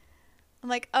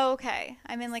oh, okay.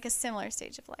 I'm in, a similar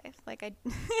stage of life.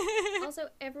 Also,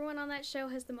 everyone on that show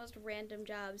has the most random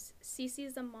jobs.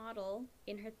 Cece's a model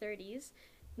in her 30s.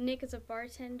 Nick is a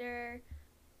bartender.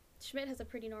 Schmidt has a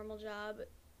pretty normal job.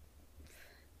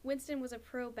 Winston was a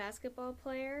pro basketball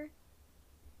player.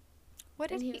 What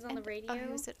did he was on the radio? Oh, he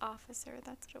was an officer.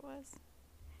 That's what it was.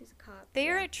 He's a cop. They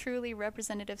are a truly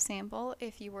representative sample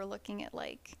if you were looking at,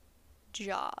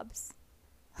 jobs.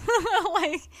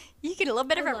 You get a little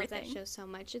bit of everything. I love that show so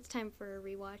much. It's time for a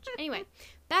rewatch. Anyway,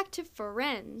 back to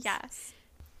Friends. Yes.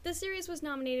 The series was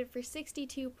nominated for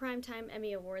 62 Primetime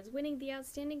Emmy Awards, winning the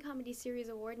Outstanding Comedy Series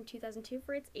Award in 2002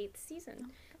 for its 8th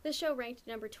season. The show ranked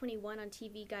number 21 on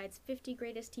TV Guide's 50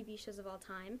 Greatest TV Shows of All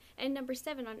Time, and number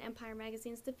 7 on Empire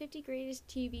Magazine's The 50 Greatest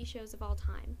TV Shows of All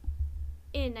Time.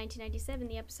 In 1997,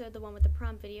 the episode The One with the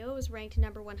Prom Video was ranked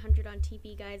number 100 on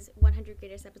TV Guide's 100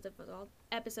 Greatest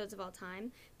Episodes of All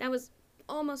Time. That was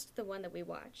almost the one that we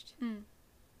watched. Mm.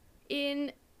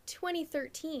 In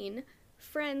 2013,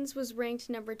 Friends was ranked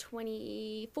number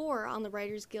 24 on the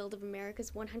Writers Guild of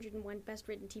America's 101 Best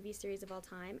Written TV Series of All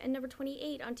Time, and number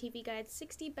 28 on TV Guide's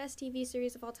 60 Best TV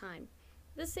Series of All Time.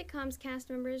 The sitcom's cast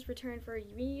members returned for a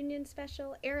reunion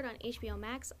special, aired on HBO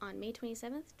Max on May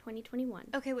 27th, 2021.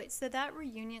 Okay, wait, so that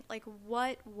reunion, like,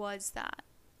 what was that?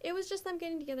 It was just them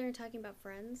getting together and talking about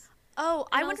Friends. Oh,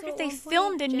 And I wondered also if they at one point,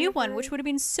 filmed a new one, Jennifer- which would have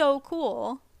been so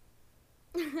cool.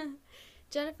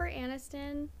 Jennifer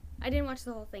Aniston, I didn't watch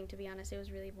the whole thing, to be honest. It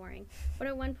was really boring. But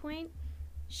at one point,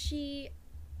 she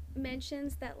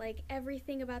mentions that, like,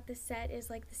 everything about the set is,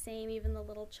 like, the same, even the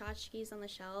little tchotchkes on the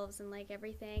shelves and, like,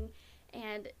 everything.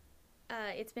 And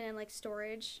it's been in, like,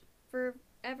 storage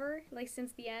forever, like,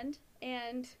 since the end.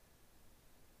 And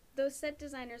those set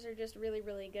designers are just really,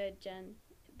 really good, Jen.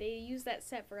 They use that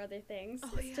set for other things.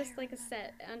 Oh, It's yeah, just I like a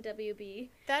set on WB.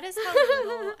 That is how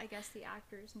little, I guess, the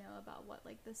actors know about what,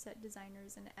 like, the set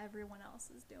designers and everyone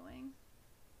else is doing.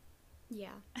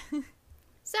 Yeah.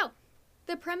 So,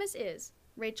 the premise is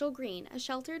Rachel Green, a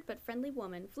sheltered but friendly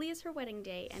woman, flees her wedding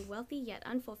day and wealthy yet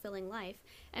unfulfilling life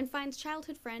and finds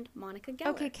childhood friend Monica Geller.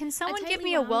 Okay, can someone give tightly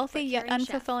me a wound wealthy but yet caring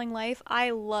chef. unfulfilling life? I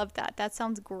love that. That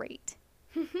sounds great.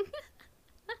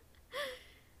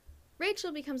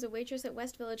 Rachel becomes a waitress at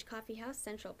West Village Coffee House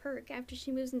Central Perk after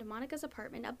she moves into Monica's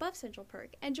apartment above Central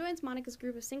Perk and joins Monica's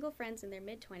group of single friends in their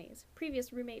mid-20s.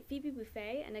 Previous roommate Phoebe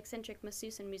Buffet, an eccentric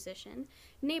masseuse and musician,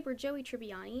 neighbor Joey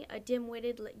Tribbiani, a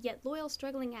dim-witted yet loyal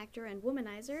struggling actor and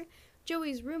womanizer,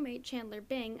 Joey's roommate Chandler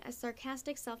Bing, a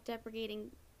sarcastic, self-deprecating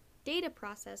data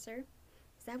processor.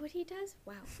 Is that what he does?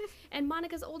 Wow. And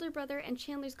Monica's older brother and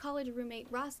Chandler's college roommate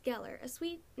Ross Geller, a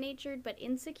sweet-natured but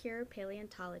insecure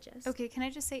paleontologist. Okay, can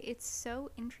I just say it's so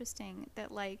interesting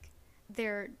that, like,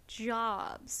 their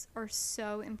jobs are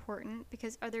so important,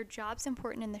 because are their jobs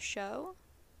important in the show?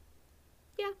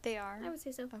 Yeah, They are? I would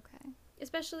say so. Okay.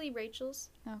 Especially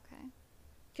Rachel's, Okay.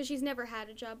 because she's never had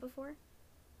a job before.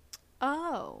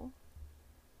 Oh.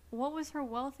 What was her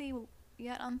wealthy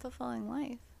yet unfulfilling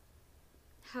life?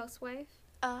 Housewife.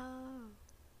 Oh.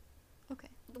 Okay.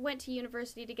 Went to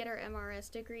university to get her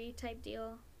MRS degree type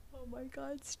deal. Oh my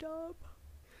god, stop.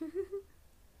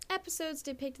 Episodes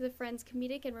depict the friends'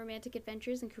 comedic and romantic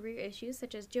adventures and career issues,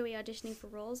 such as Joey auditioning for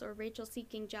roles or Rachel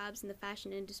seeking jobs in the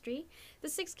fashion industry. The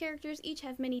 6 characters each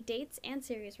have many dates and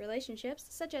serious relationships,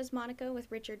 such as Monica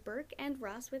with Richard Burke and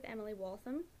Ross with Emily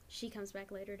Waltham. She comes back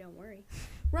later, don't worry.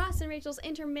 Ross and Rachel's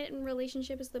intermittent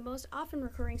relationship is the most often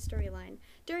recurring storyline.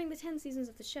 During the 10 seasons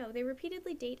of the show, they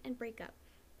repeatedly date and break up.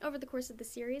 Over the course of the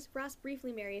series, Ross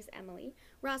briefly marries Emily.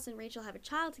 Ross and Rachel have a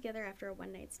child together after a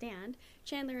one-night stand.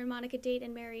 Chandler and Monica date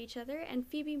and marry each other, and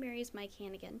Phoebe marries Mike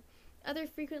Hannigan. Other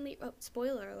frequently... Oh,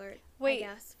 spoiler alert, Wait. I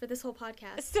guess, for this whole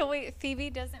podcast. So wait, Phoebe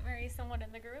doesn't marry someone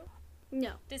in the group?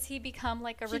 No. Does he become,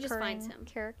 like, a She just recurring finds him.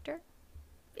 character?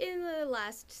 In the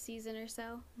last season or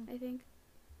so, I think.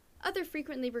 Other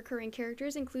frequently recurring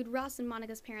characters include Ross and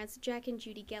Monica's parents, Jack and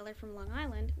Judy Geller from Long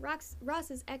Island,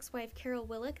 Ross's ex-wife Carol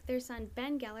Willick, their son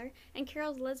Ben Geller, and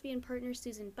Carol's lesbian partner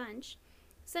Susan Bunch,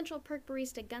 Central Perk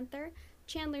barista Gunther,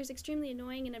 Chandler's extremely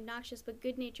annoying and obnoxious but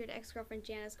good-natured ex-girlfriend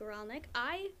Janice Goralnik.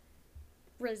 I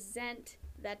resent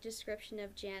that description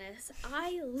of Janice.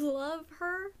 I love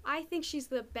her. I think she's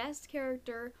the best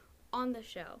character on the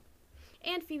show.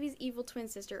 And Phoebe's evil twin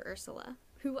sister Ursula,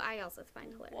 who I also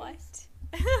find hilarious. What?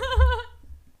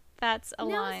 That's a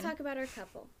Now line. let's talk about our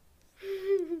couple.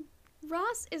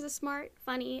 Ross is a smart,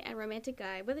 funny, and romantic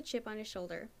guy with a chip on his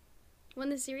shoulder. When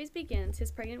the series begins,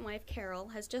 his pregnant wife Carol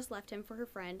has just left him for her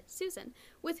friend Susan,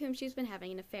 with whom she's been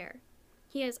having an affair.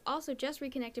 He has also just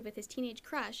reconnected with his teenage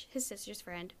crush, his sister's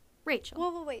friend, Rachel.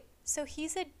 Whoa, wait. So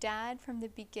he's a dad from the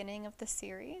beginning of the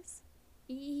series?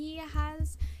 He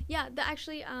has,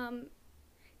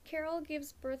 Carol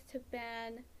gives birth to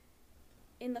Ben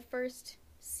in the first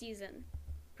season,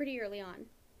 pretty early on,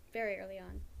 very early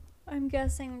on. I'm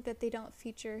guessing that they don't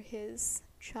feature his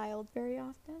child very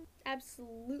often.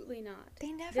 Absolutely not.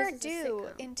 They never This is a do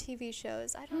sitcom. in TV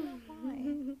shows. I don't know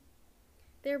why.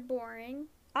 They're boring.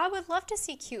 I would love to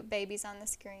see cute babies on the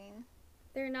screen.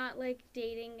 They're not, like,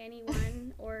 dating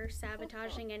anyone or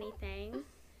sabotaging anything.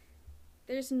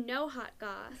 There's no hot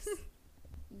goss.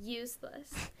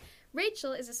 Useless.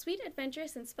 Rachel is a sweet,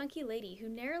 adventurous, and spunky lady who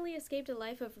narrowly escaped a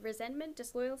life of resentment,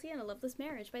 disloyalty, and a loveless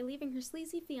marriage by leaving her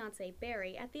sleazy fiancé,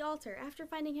 Barry, at the altar after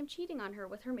finding him cheating on her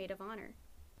with her maid of honor.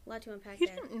 A lot to unpack You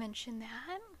there. didn't mention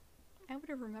that. I would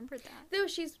have remembered that. Though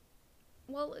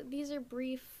these are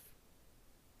brief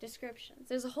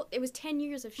descriptions. It was 10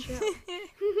 years of show.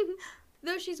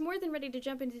 Though she's more than ready to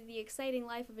jump into the exciting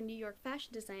life of a New York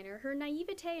fashion designer, her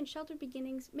naivete and sheltered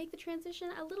beginnings make the transition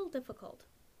a little difficult.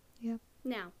 Yep.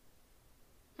 Now,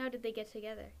 How did they get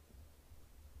together?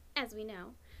 As we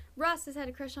know, Ross has had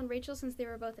a crush on Rachel since they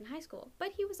were both in high school,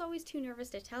 but he was always too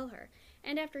nervous to tell her.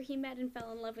 And after he met and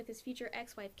fell in love with his future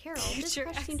ex-wife Carol, this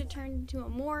crush seemed to turn into a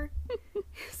more...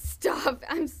 Stop!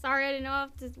 I'm sorry, I didn't know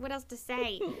what else to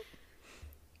say.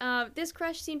 This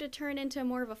crush seemed to turn into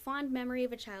more of a fond memory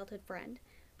of a childhood friend.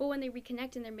 But when they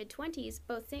reconnect in their mid-20s,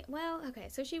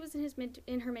 so she was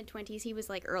in her mid-20s, he was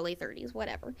like early 30s,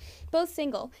 whatever. Both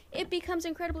single, it becomes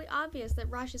incredibly obvious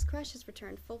that Ross's crush has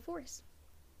returned full force.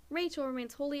 Rachel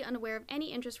remains wholly unaware of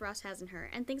any interest Ross has in her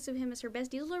and thinks of him as her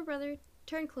bestie little brother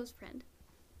turned close friend.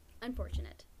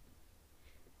 Unfortunate.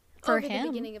 For the him.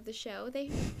 Beginning of the show,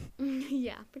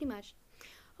 yeah, pretty much.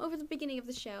 Over the beginning of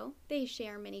the show, they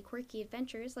share many quirky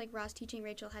adventures, like Ross teaching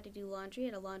Rachel how to do laundry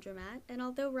at a laundromat, and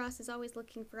although Ross is always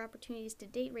looking for opportunities to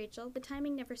date Rachel, the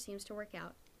timing never seems to work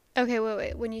out. Okay,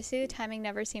 wait. When you say the timing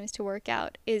never seems to work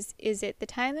out, is it the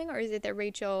timing or is it that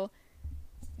Rachel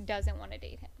doesn't want to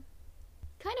date him?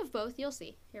 Kind of both. You'll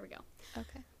see. Here we go.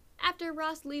 Okay. After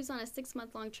Ross leaves on a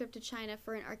 6-month-long trip to China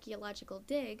for an archaeological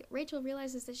dig, Rachel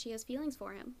realizes that she has feelings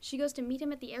for him. She goes to meet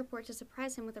him at the airport to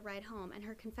surprise him with a ride home and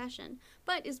her confession,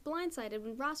 but is blindsided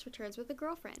when Ross returns with a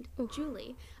girlfriend,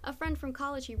 Julie, a friend from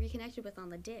college he reconnected with on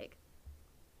the dig.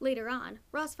 Later on,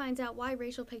 Ross finds out why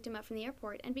Rachel picked him up from the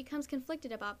airport and becomes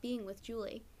conflicted about being with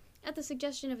Julie. At the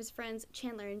suggestion of his friends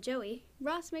Chandler and Joey,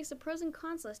 Ross makes a pros and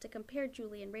cons list to compare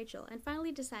Julie and Rachel and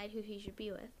finally decide who he should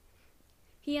be with.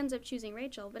 He ends up choosing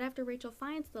Rachel, but after Rachel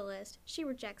finds the list, she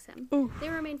rejects him. Oof. They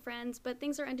remain friends, but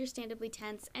things are understandably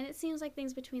tense, and it seems like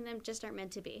things between them just aren't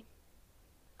meant to be.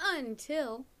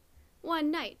 Until one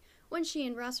night, when she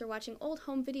and Ross are watching old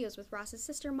home videos with Ross's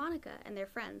sister Monica and their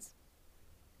friends.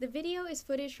 The video is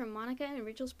footage from Monica and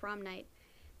Rachel's prom night.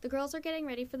 The girls are getting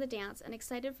ready for the dance and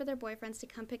excited for their boyfriends to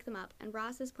come pick them up, and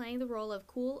Ross is playing the role of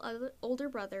cool older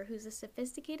brother who's a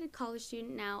sophisticated college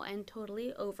student now and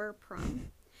totally over prom.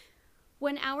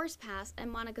 When hours pass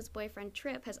and Monica's boyfriend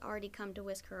Tripp has already come to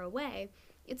whisk her away,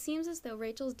 it seems as though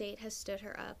Rachel's date has stood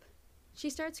her up.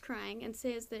 She starts crying and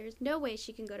says there's no way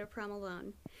she can go to prom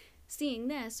alone. Seeing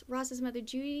this, Ross's mother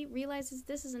Judy realizes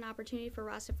this is an opportunity for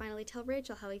Ross to finally tell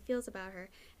Rachel how he feels about her,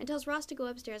 and tells Ross to go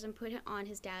upstairs and put on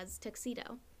his dad's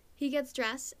tuxedo. He gets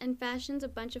dressed and fashions a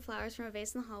bunch of flowers from a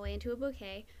vase in the hallway into a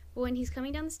bouquet, but when he's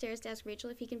coming down the stairs to ask Rachel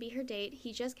if he can be her date,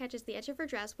 he just catches the edge of her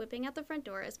dress whipping out the front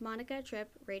door as Monica, Tripp,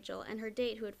 Rachel, and her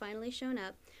date, who had finally shown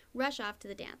up, rush off to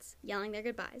the dance, yelling their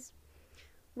goodbyes.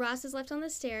 Ross is left on the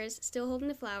stairs, still holding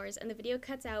the flowers, and the video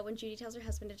cuts out when Judy tells her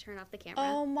husband to turn off the camera.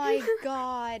 Oh my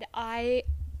god, I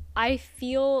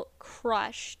feel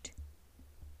crushed.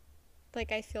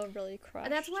 Like, I feel really crushed.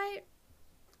 That's why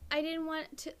I didn't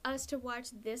want us to watch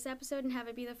this episode and have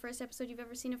it be the first episode you've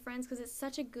ever seen of Friends, because it's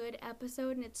such a good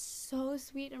episode and it's so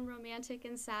sweet and romantic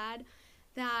and sad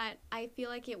that I feel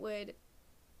like it would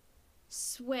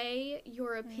sway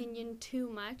your opinion too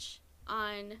much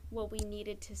on what we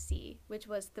needed to see, which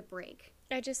was the break.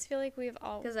 I just feel like we've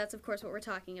all... Because that's, of course, what we're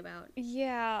talking about.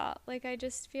 Yeah, like, I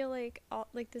just feel like,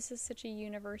 this is such a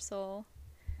universal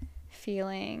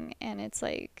feeling, and it's,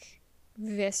 like,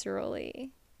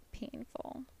 viscerally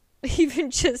painful. Even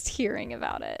just hearing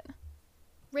about it.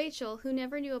 Rachel, who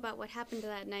never knew about what happened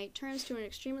that night, turns to an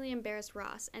extremely embarrassed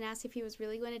Ross and asks if he was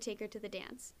really going to take her to the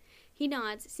dance. He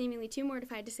nods, seemingly too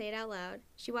mortified to say it out loud.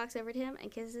 She walks over to him and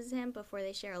kisses him before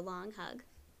they share a long hug.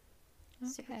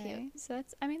 Okay. Super cute. So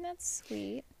that's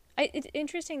sweet. It's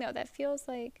interesting, though. That feels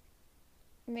like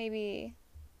maybe,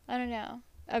 I don't know,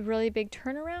 a really big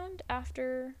turnaround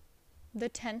after the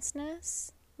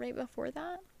tenseness right before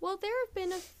that. Well, there have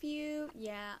been a few...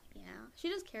 Yeah. She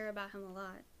does care about him a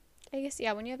lot. I guess,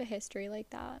 yeah, when you have a history like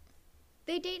that.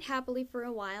 They date happily for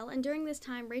a while, and during this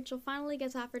time, Rachel finally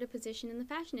gets offered a position in the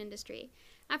fashion industry.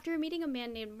 After meeting a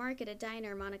man named Mark at a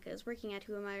diner Monica is working at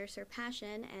who admires her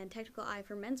passion and technical eye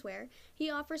for menswear,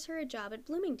 he offers her a job at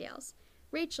Bloomingdale's.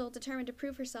 Rachel, determined to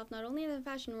prove herself not only in the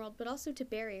fashion world, but also to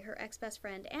Barry, her ex-best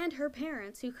friend, and her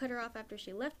parents, who cut her off after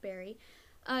she left Barry,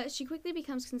 she quickly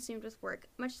becomes consumed with work,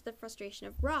 much to the frustration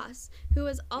of Ross, who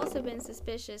has also been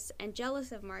suspicious and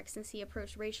jealous of Mark since he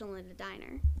approached Rachel in a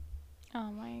diner.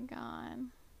 Oh my god.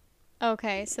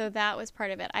 Okay, so that was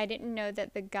part of it. I didn't know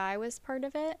that the guy was part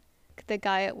of it. The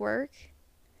guy at work.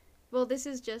 Well, this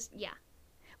is just, yeah.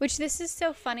 Which, this is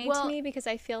so funny to me because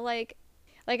I feel like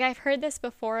I've heard this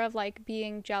before of, like,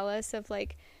 being jealous of,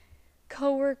 like,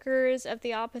 coworkers of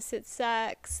the opposite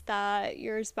sex that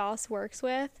your spouse works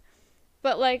with.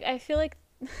 But, like, I feel like,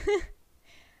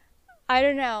 I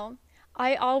don't know.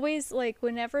 I always, like,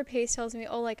 whenever Pace tells me,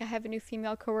 oh, like, I have a new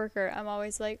female coworker, I'm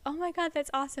always like, oh my god,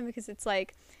 that's awesome, because it's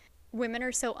like, women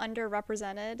are so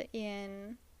underrepresented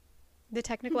in, the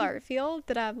technical art field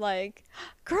that I'm like,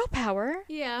 girl power.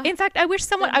 Yeah. In fact, I wish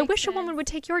That a makes woman sense. would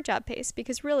take your job, Pace,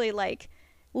 because really, like,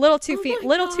 little too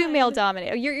God. male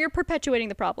dominated. You're perpetuating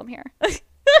the problem here.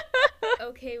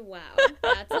 Okay, wow.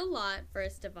 That's a lot,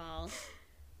 first of all.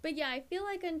 But yeah, I feel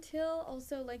like until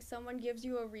also, like, someone gives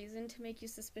you a reason to make you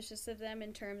suspicious of them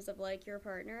in terms of, like, your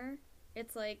partner,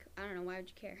 it's like, I don't know, why would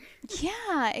you care?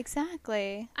 Yeah,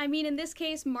 exactly. I mean, in this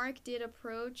case, Mark did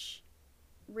approach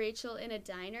Rachel in a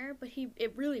diner, but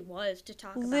it really was to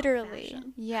talk about Literally,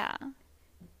 fashion. yeah.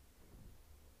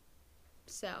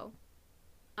 So,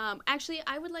 actually,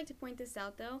 I would like to point this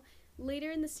out, though. Later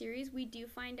in the series, we do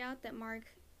find out that Mark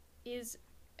is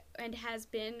and has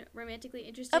been romantically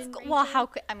interested in Rachel. Well, how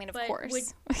could, I mean, of but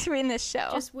course. We're in this show.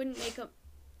 just wouldn't make a...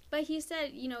 But he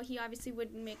said, you know, he obviously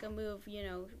wouldn't make a move, you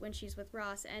know, when she's with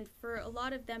Ross. And for a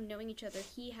lot of them knowing each other,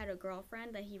 he had a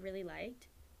girlfriend that he really liked.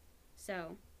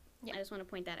 So, Yeah. I just want to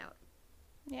point that out.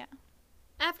 Yeah.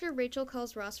 After Rachel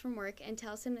calls Ross from work and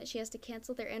tells him that she has to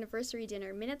cancel their anniversary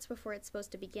dinner minutes before it's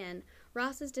supposed to begin,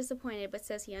 Ross is disappointed but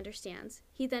says he understands.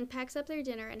 He then packs up their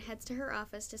dinner and heads to her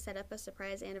office to set up a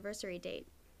surprise anniversary date.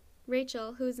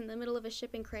 Rachel, who is in the middle of a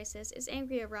shipping crisis, is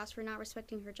angry at Ross for not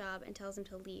respecting her job and tells him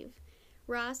to leave.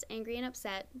 Ross, angry and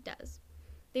upset, does.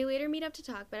 They later meet up to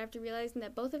talk, but after realizing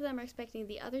that both of them are expecting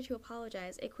the other to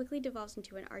apologize, it quickly devolves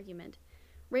into an argument.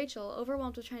 Rachel,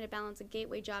 overwhelmed with trying to balance a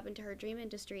gateway job into her dream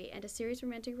industry and a serious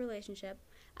romantic relationship,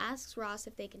 asks Ross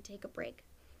if they can take a break.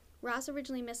 Ross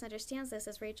originally misunderstands this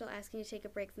as Rachel asking to take a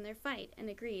break from their fight and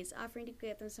agrees, offering to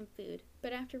get them some food.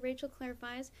 But after Rachel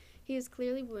clarifies, he is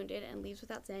clearly wounded and leaves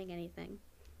without saying anything.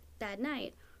 That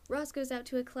night, Ross goes out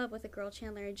to a club with a girl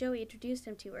Chandler and Joey introduced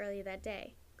him to earlier that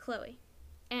day, Chloe.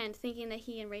 And, thinking that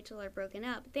he and Rachel are broken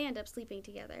up, they end up sleeping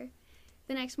together.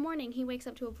 The next morning, he wakes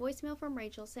up to a voicemail from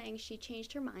Rachel saying she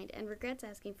changed her mind and regrets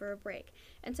asking for a break,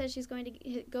 and says she's going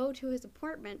to go to his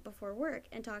apartment before work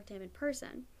and talk to him in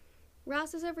person.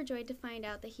 Ross is overjoyed to find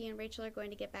out that he and Rachel are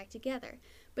going to get back together,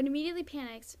 but immediately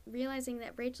panics, realizing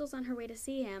that Rachel's on her way to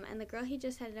see him and the girl he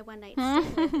just had a one-night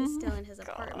stand with is still in his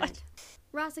apartment.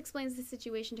 Ross explains the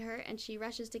situation to her and she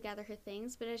rushes to gather her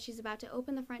things, but as she's about to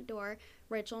open the front door,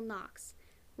 Rachel knocks.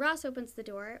 Ross opens the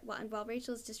door, and while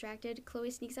Rachel is distracted,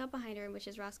 Chloe sneaks out behind her and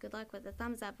wishes Ross good luck with a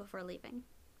thumbs up before leaving.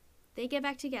 They get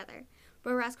back together,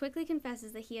 but Ross quickly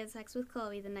confesses that he had sex with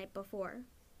Chloe the night before.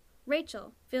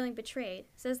 Rachel, feeling betrayed,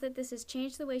 says that this has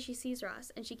changed the way she sees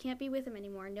Ross, and she can't be with him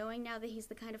anymore, knowing now that he's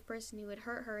the kind of person who would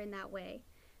hurt her in that way.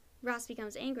 Ross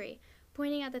becomes angry,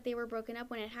 pointing out that they were broken up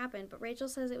when it happened, but Rachel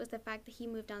says it was the fact that he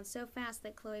moved on so fast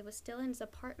that Chloe was still in his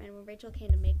apartment when Rachel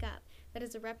came to make up that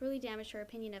has irreparably damaged her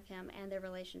opinion of him and their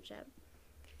relationship.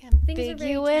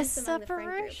 Ambiguous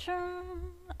separation.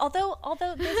 Although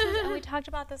this is, and we talked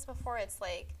about this before, it's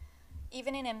like,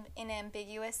 even in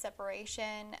ambiguous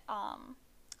separation,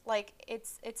 like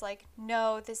it's like,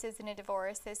 no, this isn't a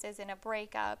divorce, this isn't a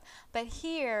breakup. But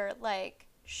here, like,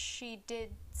 she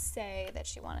did say that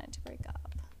she wanted to break up.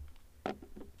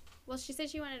 Well, she said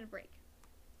she wanted a break.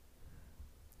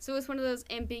 So it's one of those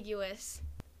ambiguous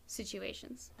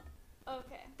situations.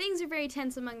 Okay. Things are very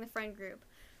tense among the friend group.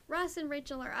 Ross and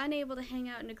Rachel are unable to hang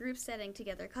out in a group setting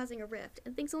together, causing a rift,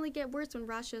 and things only get worse when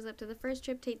Ross shows up to the first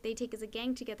trip they take as a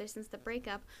gang together since the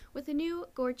breakup with a new,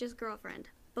 gorgeous girlfriend,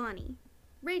 Bonnie.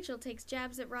 Rachel takes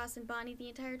jabs at Ross and Bonnie the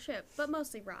entire trip, but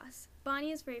mostly Ross.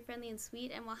 Bonnie is very friendly and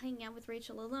sweet, and while hanging out with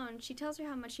Rachel alone, she tells her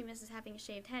how much she misses having a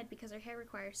shaved head because her hair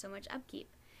requires so much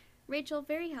upkeep. Rachel,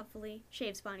 very helpfully,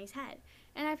 shaves Bonnie's head,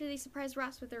 and after they surprise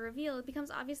Ross with the reveal, it becomes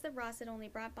obvious that Ross had only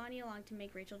brought Bonnie along to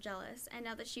make Rachel jealous, and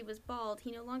now that she was bald,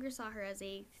 he no longer saw her as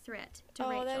a threat to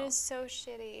Rachel. Oh, that is so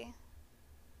shitty.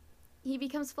 He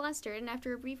becomes flustered, and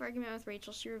after a brief argument with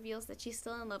Rachel, she reveals that she's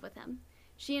still in love with him.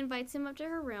 She invites him up to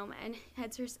her room and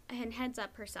heads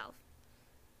up herself.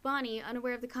 Bonnie,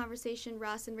 unaware of the conversation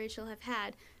Ross and Rachel have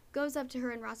had, goes up to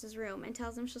her in Ross's room and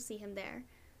tells him she'll see him there.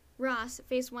 Ross,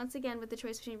 faced once again with the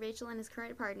choice between Rachel and his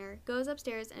current partner, goes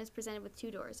upstairs and is presented with two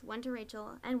doors, one to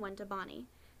Rachel and one to Bonnie.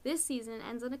 This season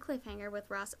ends on a cliffhanger with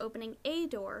Ross opening a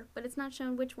door, but it's not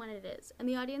shown which one it is, and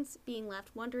the audience being left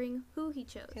wondering who he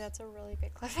chose. Okay, that's a really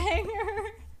big cliffhanger.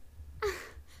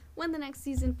 When the next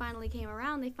season finally came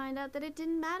around, they find out that it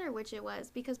didn't matter which it was,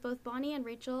 because both Bonnie and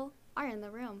Rachel are in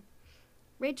the room.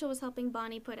 Rachel was helping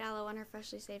Bonnie put aloe on her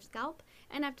freshly shaved scalp,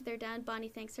 and after they're done, Bonnie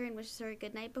thanks her and wishes her a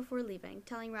good night before leaving,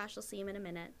 telling Ross she'll see him in a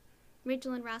minute.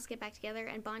 Rachel and Ross get back together,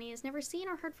 and Bonnie is never seen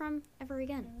or heard from ever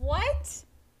again. What?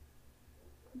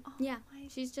 Yeah,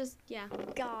 she's just, yeah.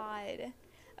 God.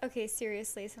 Okay,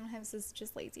 seriously, sometimes this is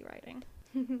just lazy writing.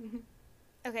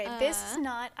 Okay, this is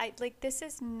not, this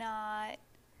is not,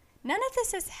 none of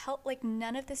this is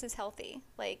none of this is healthy.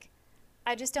 Like,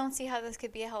 I just don't see how this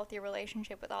could be a healthy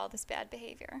relationship with all this bad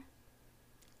behavior.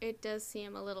 It does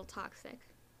seem a little toxic.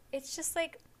 It's just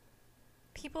like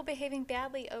people behaving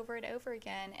badly over and over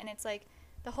again, and it's like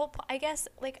the whole I guess,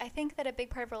 like, I think that a big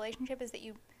part of a relationship is that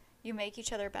you make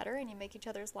each other better and you make each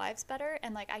other's lives better,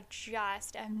 and like I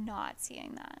just am not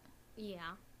seeing that.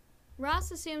 Yeah.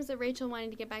 Ross assumes that Rachel wanting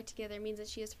to get back together means that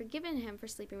she has forgiven him for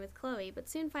sleeping with Chloe, but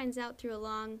soon finds out through a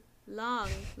long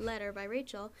letter by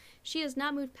Rachel she has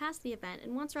not moved past the event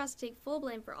and wants Ross to take full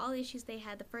blame for all the issues they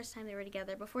had the first time they were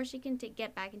together before she can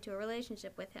get back into a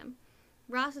relationship with him.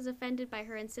 Ross is offended by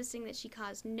her insisting that she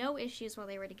caused no issues while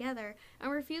they were together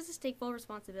and refuses to take full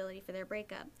responsibility for their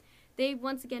breakup. They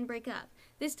once again break up,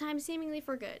 this time seemingly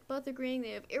for good, both agreeing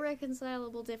they have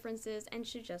irreconcilable differences and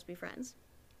should just be friends.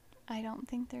 I don't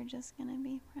think they're just gonna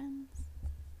be friends.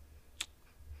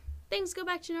 Things go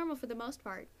back to normal for the most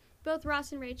part. Both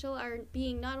Ross and Rachel are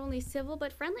being not only civil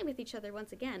but friendly with each other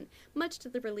once again, much to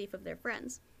the relief of their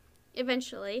friends.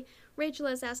 Eventually, Rachel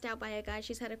is asked out by a guy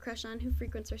she's had a crush on who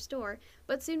frequents her store,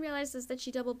 but soon realizes that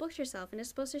she double booked herself and is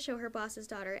supposed to show her boss's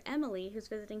daughter, Emily, who's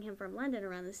visiting him from London,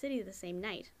 around the city the same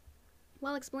night.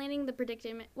 While explaining her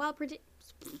predicament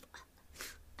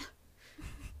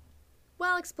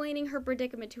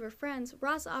to her friends,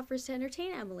 Ross offers to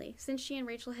entertain Emily, since she and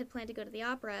Rachel had planned to go to the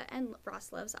opera, and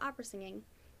Ross loves opera singing.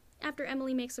 After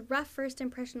Emily makes a rough first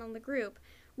impression on the group,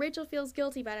 Rachel feels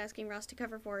guilty about asking Ross to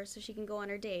cover for her so she can go on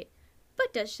her date,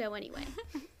 but does so anyway.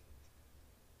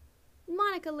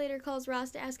 Monica later calls Ross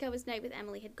to ask how his night with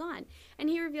Emily had gone, and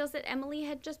he reveals that Emily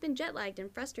had just been jet-lagged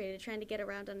and frustrated trying to get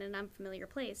around in an unfamiliar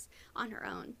place on her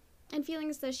own, and feeling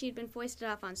as though she had been foisted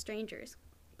off on strangers.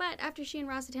 But after she and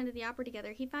Ross attended the opera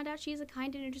together, he found out she is a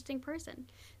kind and interesting person.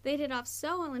 They'd hit off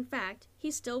so well, in fact,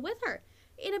 he's still with her,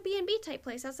 in a B&B type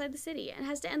place outside the city, and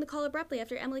has to end the call abruptly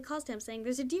after Emily calls to him saying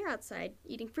there's a deer outside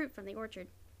eating fruit from the orchard.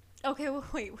 Okay, well,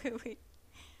 wait.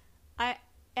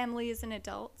 Emily is an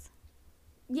adult?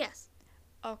 Yes.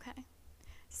 Okay.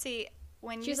 See,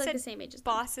 when She's you like said the same age as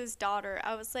boss's daughter,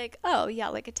 I was like, oh, yeah,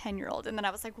 like a 10-year-old. And then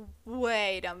I was like,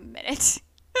 wait a minute.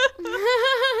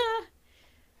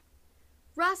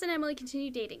 Ross and Emily continue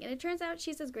dating, and it turns out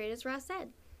she's as great as Ross said.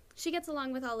 She gets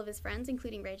along with all of his friends,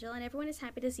 including Rachel, and everyone is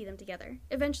happy to see them together.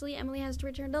 Eventually, Emily has to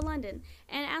return to London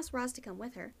and asks Ross to come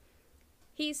with her.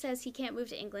 He says he can't move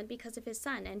to England because of his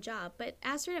son and job, but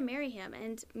asks her to marry him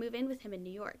and move in with him in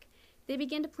New York. They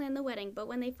begin to plan the wedding, but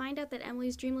when they find out that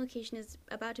Emily's dream location is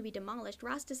about to be demolished,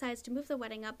 Ross decides to move the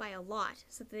wedding up by a lot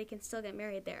so that they can still get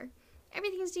married there.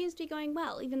 Everything seems to be going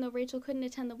well, even though Rachel couldn't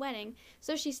attend the wedding,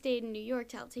 so she stayed in New York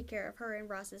to help take care of her and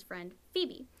Ross's friend,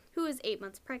 Phoebe, who is 8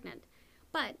 months pregnant.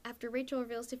 But after Rachel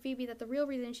reveals to Phoebe that the real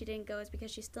reason she didn't go is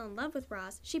because she's still in love with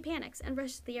Ross, she panics and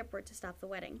rushes to the airport to stop the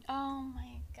wedding. Oh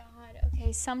my god.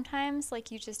 Okay, sometimes,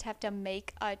 like, you just have to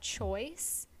make a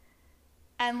choice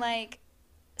and, like,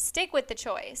 stick with the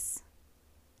choice.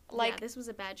 Like, yeah, this was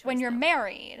a bad choice. when you're though.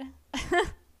 married.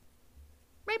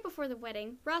 Right before the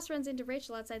wedding, Ross runs into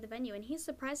Rachel outside the venue, and he's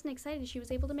surprised and excited she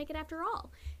was able to make it after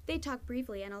all. They talk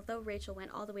briefly, and although Rachel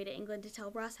went all the way to England to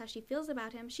tell Ross how she feels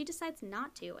about him, she decides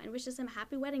not to, and wishes him a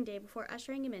happy wedding day before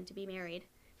ushering him in to be married.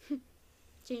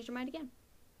 Changed her mind again.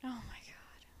 Oh my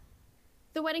god.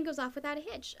 The wedding goes off without a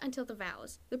hitch, until the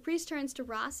vows. The priest turns to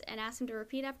Ross and asks him to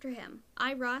repeat after him.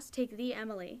 I, Ross, take thee,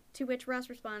 Emily. To which Ross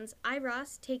responds, I,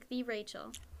 Ross, take thee,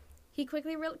 Rachel. He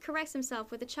quickly corrects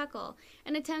himself with a chuckle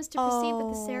and attempts to proceed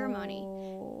with the ceremony.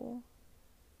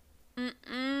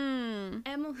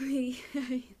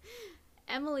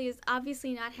 Emily is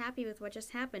obviously not happy with what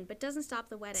just happened, but doesn't stop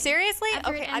the wedding. Seriously?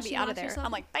 After Okay, it I'd ends, be she out of locks there. herself-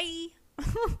 I'm like, bye.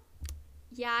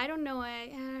 Yeah, I don't know.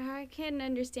 I can't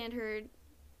understand her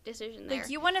decision there. Like,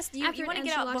 you want to After it get ends,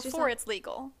 she out locks before herself- it's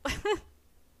legal.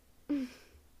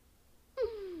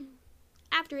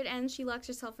 After it ends, she locks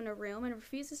herself in a room and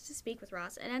refuses to speak with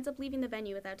Ross and ends up leaving the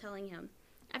venue without telling him.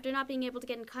 After not being able to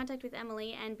get in contact with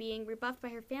Emily and being rebuffed by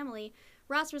her family,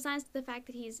 Ross resigns to the fact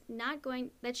that she is not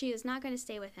going to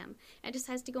stay with him and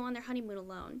decides to go on their honeymoon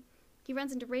alone. He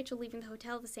runs into Rachel leaving the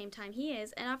hotel at the same time he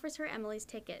is and offers her Emily's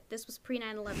ticket. This was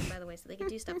pre-9/11, by the way, so they could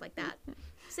do stuff like that.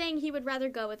 Saying he would rather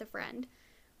go with a friend.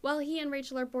 While he and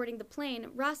Rachel are boarding the plane,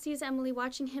 Ross sees Emily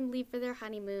watching him leave for their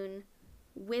honeymoon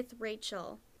with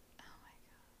Rachel.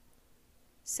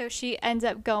 So she ends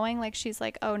up going, like, she's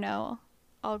like, oh no,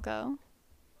 I'll go.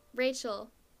 Rachel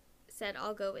said,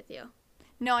 I'll go with you.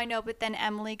 No, I know, but then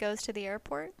Emily goes to the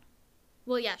airport?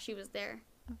 Well, yeah, she was there.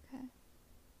 Okay.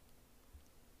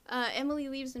 Emily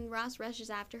leaves and Ross rushes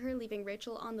after her, leaving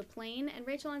Rachel on the plane, and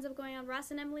Rachel ends up going on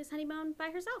Ross and Emily's honeymoon by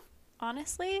herself.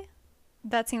 Honestly,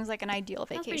 that seems like an ideal Sounds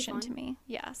pretty vacation fun. to me.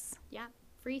 Yes. Yeah,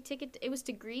 free ticket. It was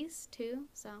to Greece, too,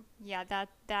 so. Yeah,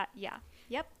 yeah.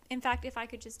 Yep. In fact, if I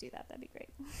could just do that, that'd be great.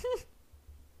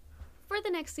 For the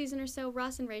next season or so,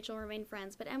 Ross and Rachel remain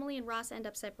friends, but Emily and Ross end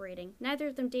up separating. Neither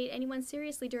of them date anyone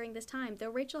seriously during this time, though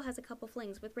Rachel has a couple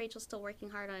flings, with Rachel still working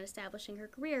hard on establishing her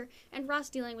career, and Ross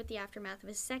dealing with the aftermath of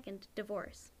his second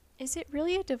divorce. Is it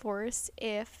really a divorce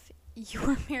if you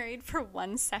were married for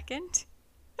 1 second?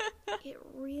 It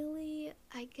really,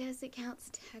 I guess it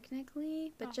counts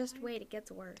technically, but just wait, it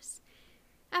gets worse.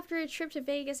 After a trip to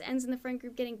Vegas ends in the friend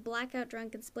group getting blackout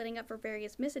drunk and splitting up for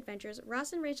various misadventures,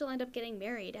 Ross and Rachel end up getting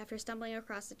married after stumbling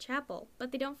across a chapel,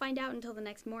 but they don't find out until the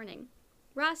next morning.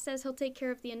 Ross says he'll take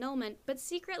care of the annulment, but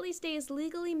secretly stays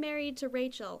legally married to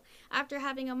Rachel after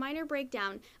having a minor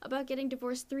breakdown about getting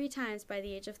divorced 3 times by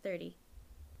the age of 30.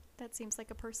 That seems like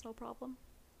a personal problem.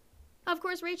 Of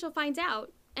course, Rachel finds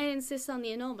out and insists on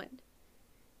the annulment.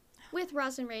 With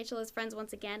Ross and Rachel as friends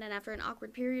once again, and after an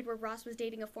awkward period where Ross was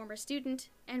dating a former student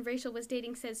and Rachel was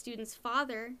dating said student's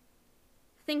father,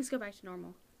 things go back to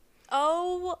normal.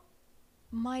 Oh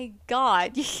my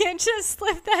God, you can't just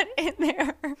slip that in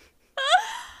there.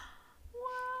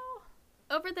 Wow.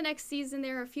 Over the next season,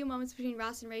 there are a few moments between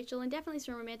Ross and Rachel and definitely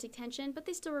some romantic tension, but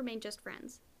they still remain just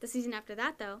friends. The season after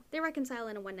that, though, they reconcile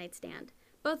in a one-night stand.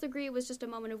 Both agree it was just a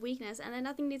moment of weakness and that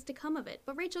nothing needs to come of it,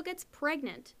 but Rachel gets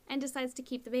pregnant and decides to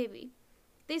keep the baby.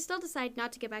 They still decide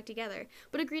not to get back together,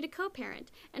 but agree to co-parent,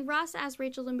 and Ross asks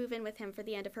Rachel to move in with him for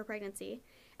the end of her pregnancy.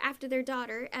 After their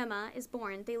daughter, Emma, is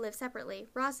born, they live separately,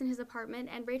 Ross in his apartment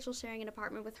and Rachel sharing an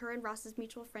apartment with her and Ross's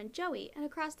mutual friend Joey, and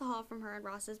across the hall from her and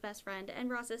Ross's best friend and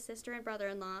Ross's sister and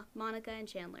brother-in-law, Monica and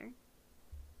Chandler.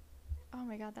 Oh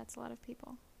my God, that's a lot of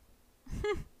people.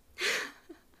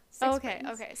 Six Okay,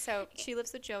 friends. okay. So she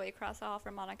lives with Joey across the hall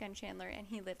from Monica and Chandler, and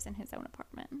he lives in his own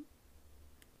apartment.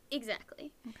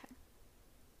 Exactly. Okay.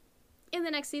 In the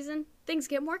next season, things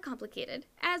get more complicated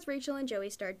as Rachel and Joey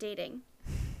start dating.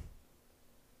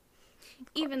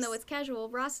 Even though it's casual,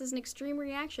 Ross has an extreme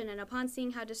reaction, and upon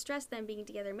seeing how distressed them being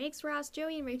together makes Ross,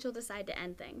 Joey and Rachel decide to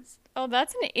end things. Oh,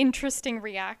 that's an interesting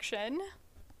reaction.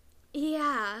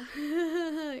 Yeah,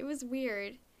 it was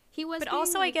weird. He was But being,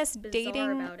 also, I guess, bizarre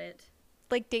dating- about it.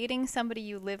 Like, dating somebody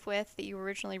you live with that you were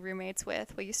originally roommates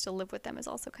with while you still live with them is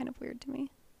also kind of weird to me.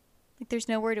 Like, there's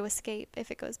nowhere to escape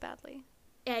if it goes badly.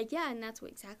 Yeah, and that's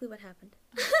exactly what happened.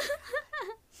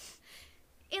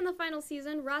 In the final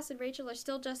season, Ross and Rachel are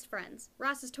still just friends.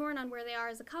 Ross is torn on where they are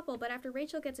as a couple, but after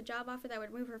Rachel gets a job offer that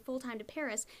would move her full-time to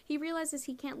Paris, he realizes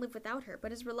he can't live without her,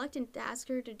 but is reluctant to ask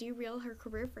her to derail her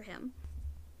career for him.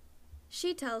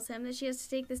 She tells him that she has to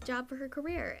take this job for her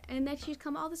career, and that she's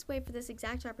come all this way for this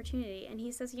exact opportunity, and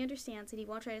he says he understands and he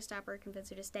won't try to stop her or convince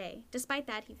her to stay. Despite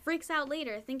that, he freaks out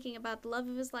later, thinking about the love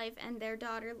of his life and their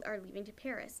daughter are leaving to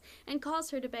Paris, and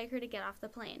calls her to beg her to get off the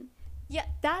plane. Yeah,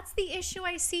 that's the issue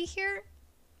I see here,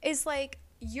 is like,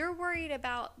 you're worried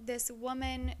about this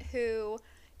woman who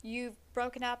you've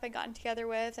broken up and gotten together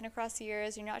with, and across the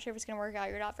years, you're not sure if it's going to work out,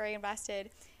 you're not very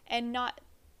invested, and not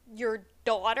your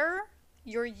daughter,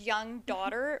 your young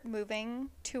daughter, moving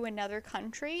to another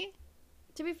country.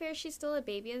 To be fair, she's still a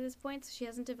baby at this point, so she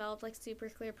hasn't developed, like, super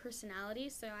clear personality,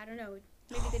 so I don't know,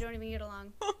 maybe they don't even get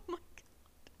along. Oh my God.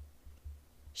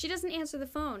 She doesn't answer the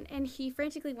phone, and he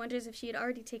frantically wonders if she had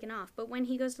already taken off, but when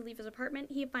he goes to leave his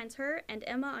apartment, he finds her and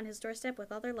Emma on his doorstep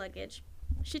with all their luggage.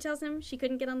 She tells him she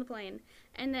couldn't get on the plane,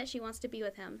 and that she wants to be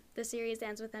with him. The series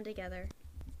ends with them together.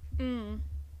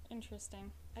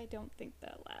 Interesting. I don't think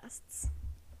that lasts.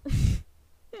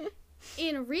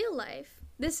 In real life,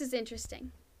 this is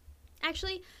interesting.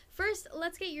 Actually, first,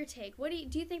 let's get your take. What do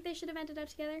you think they should have ended up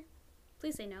together?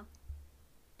 Please say no.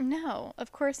 No,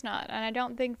 of course not. And I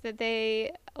don't think that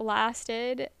they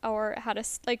lasted or had a,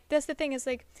 like, that's the thing is,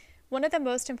 like, one of the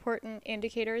most important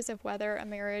indicators of whether a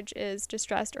marriage is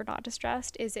distressed or not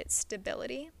distressed is its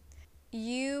stability.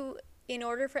 In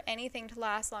order for anything to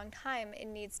last a long time, it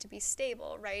needs to be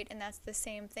stable, right? And that's the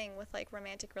same thing with, like,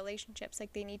 romantic relationships.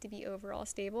 Like, they need to be overall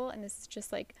stable, and this is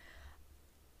just like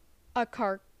a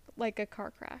car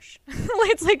crash.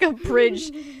 It's like a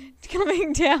bridge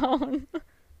coming down.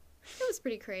 It was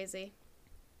pretty crazy.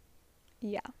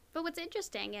 Yeah. But what's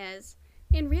interesting is,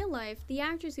 in real life, the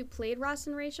actors who played Ross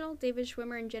and Rachel, David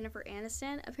Schwimmer and Jennifer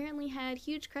Aniston, apparently had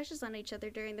huge crushes on each other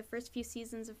during the first few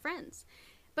seasons of Friends.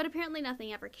 But apparently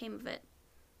nothing ever came of it.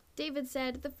 David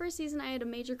said, "The first season I had a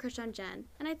major crush on Jen,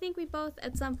 and I think we both,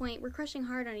 at some point, were crushing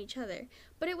hard on each other.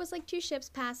 But it was like 2 ships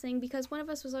passing because one of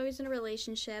us was always in a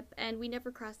relationship, and we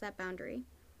never crossed that boundary."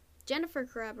 Jennifer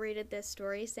corroborated this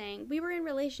story, saying, "We were in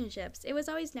relationships. It was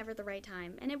always never the right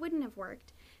time, and it wouldn't have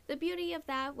worked. The beauty of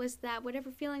that was that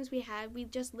whatever feelings we had, we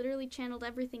just literally channeled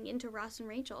everything into Ross and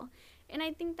Rachel. And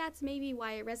I think that's maybe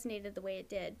why it resonated the way it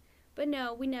did. But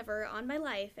no, we never on my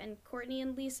life, and Courtney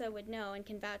and Lisa would know and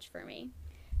can vouch for me.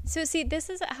 So see, this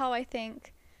is how I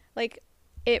think like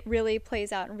it really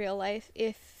plays out in real life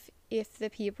if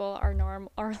the people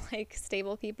are like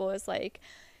stable people is like,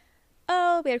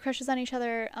 oh, we had crushes on each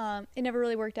other, it never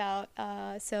really worked out,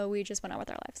 so we just went on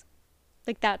with our lives.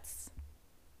 Like that's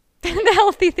the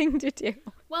healthy thing to do.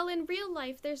 Well, in real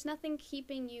life, there's nothing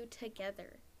keeping you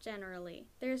together, generally.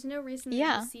 There's no reason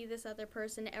that you see this other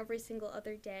person every single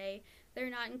other day.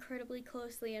 They're not incredibly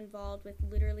closely involved with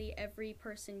literally every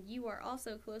person you are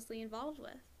also closely involved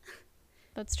with.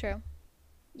 That's true.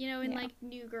 You know, in like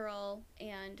New Girl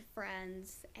and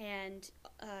Friends and,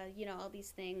 you know, all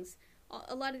these things,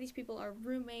 a lot of these people are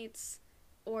roommates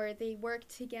or they work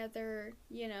together,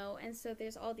 you know, and so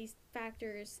there's all these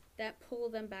factors that pull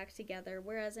them back together,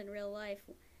 whereas in real life,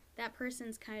 that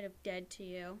person's kind of dead to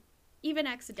you. Even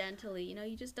accidentally, you know,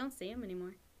 you just don't see them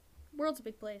anymore. World's a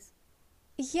big place.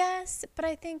 Yes, but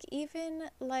I think even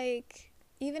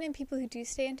in people who do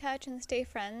stay in touch and stay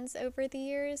friends over the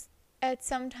years, at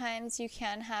sometimes you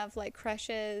can have like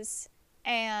crushes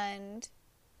and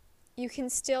you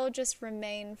can still just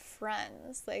remain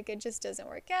friends. Like it just doesn't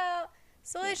work out.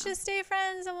 So let's just stay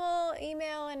friends and we'll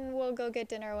email and we'll go get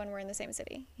dinner when we're in the same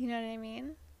city. You know what I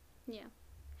mean? Yeah.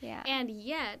 Yeah. And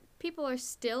yet, people are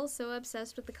still so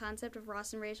obsessed with the concept of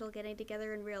Ross and Rachel getting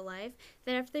together in real life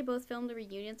that after they both filmed a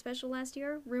reunion special last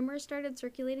year, rumors started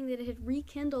circulating that it had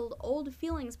rekindled old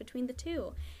feelings between the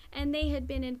two, and they had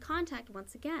been in contact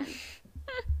once again.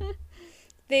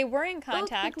 They were in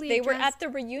contact. They were at the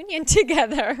reunion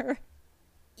together.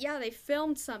 Yeah, they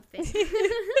filmed something.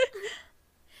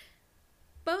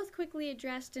 Both quickly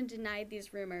addressed and denied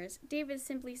these rumors. David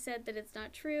simply said that it's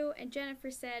not true, and Jennifer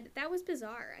said, that was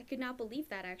bizarre. I could not believe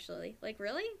that, actually. Like,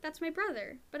 really? That's my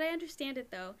brother. But I understand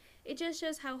it, though. It just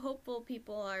shows how hopeful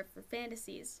people are for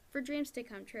fantasies, for dreams to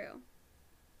come true.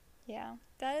 Yeah,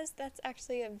 that's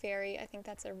actually I think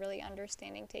that's a really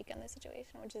understanding take on the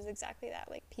situation, which is exactly that.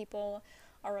 Like, people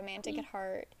are romantic at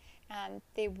heart, and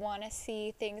they want to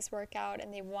see things work out,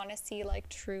 and they want to see, like,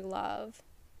 true love.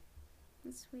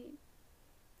 That's sweet.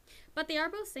 But they are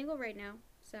both single right now,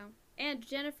 so. And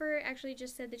Jennifer actually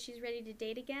just said that she's ready to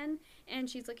date again, and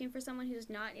she's looking for someone who's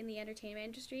not in the entertainment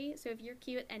industry. So if you're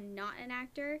cute and not an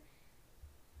actor,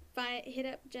 hit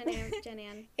up Jen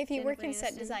Ann. If you work in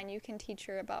set design, you can teach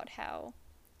her about how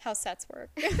sets work.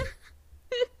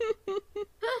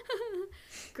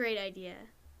 Great idea.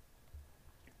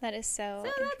 That is so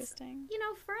interesting. You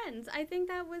know, Friends. I think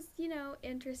that was, you know,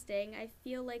 interesting. I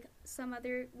feel like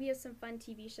we have some fun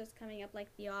TV shows coming up, like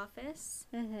The Office,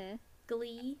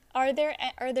 Glee. Are there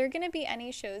going to be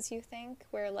any shows you think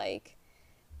where like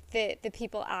the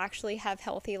people actually have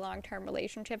healthy long-term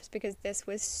relationships, because this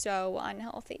was so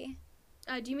unhealthy?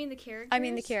 Do you mean the characters? I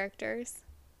mean the characters.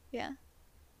 Yeah.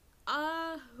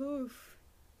 Oof.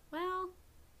 Well,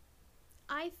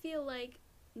 I feel like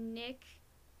Nick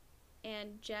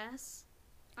and Jess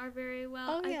are very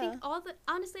well. Oh, yeah.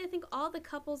 I think all the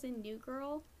couples in New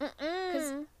Girl.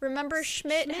 Remember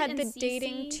Schmidt had been Cece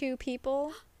dating two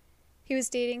people? He was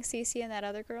dating Cece and that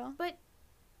other girl? But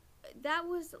that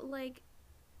was like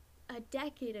a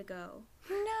decade ago.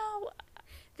 No.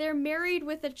 They're married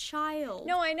with a child.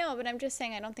 No, I know, but I'm just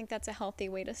saying I don't think that's a healthy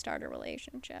way to start a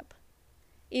relationship.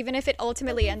 Even if it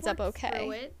ultimately ends up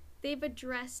okay. They've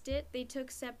addressed it. They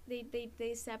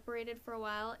separated for a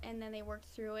while, and then they worked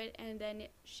through it, and then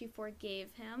she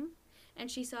forgave him,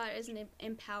 and she saw it as an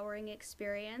empowering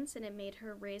experience, and it made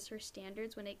her raise her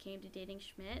standards when it came to dating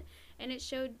Schmidt, and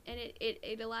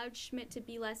it allowed Schmidt to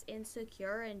be less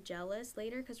insecure and jealous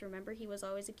later, because remember, he was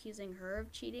always accusing her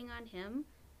of cheating on him.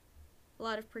 A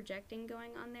lot of projecting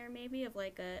going on there, maybe, of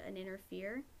like an inner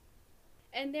fear.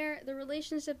 And the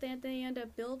relationship that they end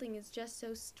up building is just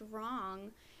so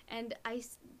strong. And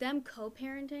them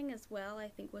co-parenting as well, I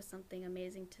think, was something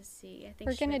amazing to see. I think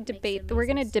we're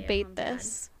gonna debate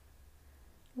this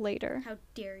later. How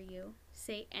dare you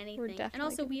say anything? And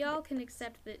also, we all can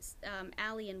accept that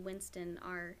Allie and Winston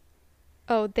are.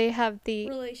 Oh, they have the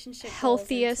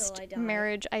healthiest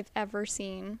marriage I've ever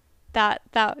seen. That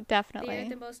definitely. They're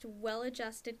the most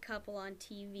well-adjusted couple on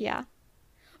TV. Yeah.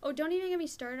 Oh, don't even get me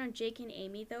started on Jake and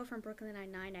Amy, though, from Brooklyn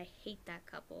Nine-Nine. I hate that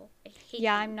couple. I hate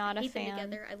them. I'm not a fan. I hate them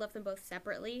together. I love them both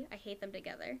separately. I hate them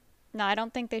together. No, I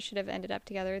don't think they should have ended up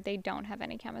together. They don't have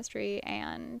any chemistry,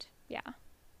 and yeah.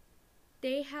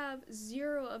 They have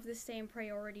zero of the same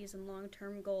priorities and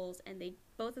long-term goals, and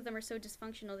both of them are so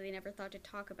dysfunctional they never thought to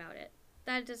talk about it.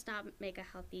 That does not make a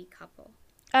healthy couple.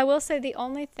 I will say the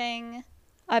only thing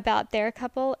about their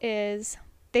couple is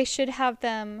they should have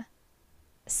them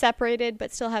separated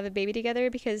but still have a baby together,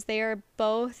 because they are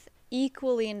both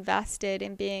equally invested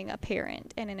in being a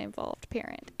parent and an involved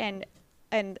parent and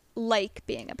like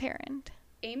being a parent.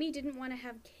 Amy didn't want to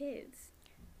have kids.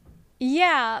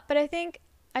 Yeah, but I think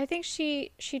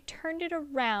she turned it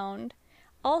around.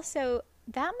 Also,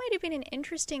 that might have been an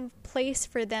interesting place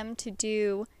for them to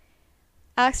do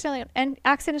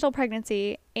accidental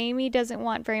pregnancy. Amy doesn't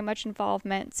want very much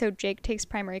involvement, so Jake takes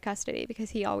primary custody because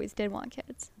he always did want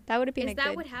kids. That would have been Is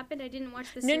that what happened? I didn't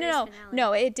watch the No, series finale.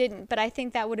 No, it didn't. But I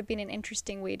think that would have been an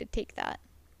interesting way to take that.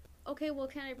 Okay, well,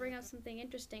 can I bring up something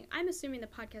interesting? I'm assuming the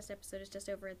podcast episode is just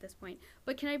over at this point.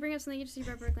 But can I bring up something interesting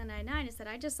about Brooklyn Nine-Nine? Is that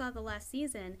I just saw the last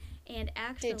season, and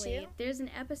actually, there's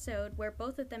an episode where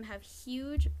both of them have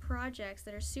huge projects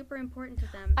that are super important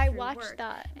to them. I watched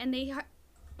that. And they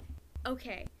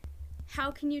okay,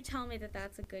 how can you tell me that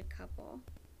that's a good couple?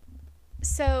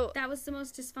 So that was the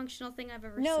most dysfunctional thing I've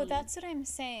ever seen. No, that's what I'm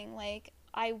saying. Like,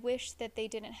 I wish that they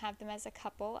didn't have them as a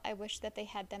couple. I wish that they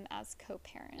had them as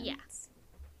co-parents. Yeah.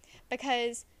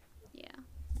 Because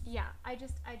I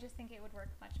just think it would work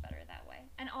much better that way.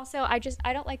 And also, I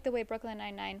don't like the way Brooklyn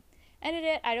Nine-Nine ended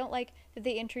it. I don't like that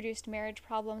they introduced marriage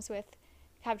problems with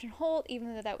Captain Holt,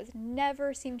 even though that was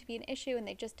never seemed to be an issue and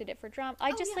they just did it for drama.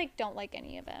 I don't like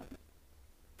any of it.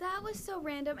 That was so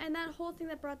random, and that whole thing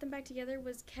that brought them back together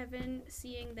was Kevin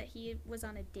seeing that he was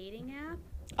on a dating app.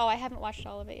 Oh, I haven't watched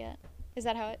all of it yet. Is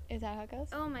that how it goes?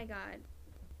 Oh my god.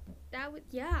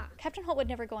 Captain Holt would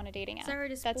never go on a dating app. Sorry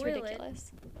to spoil That's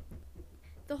ridiculous.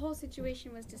 The whole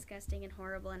situation was disgusting and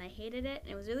horrible, and I hated it,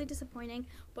 and it was really disappointing.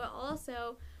 But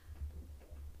also,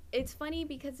 it's funny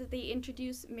because they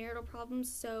introduce marital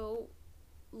problems so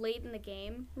late in the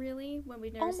game, really, when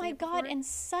we've never seen it before. And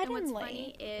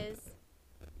suddenly.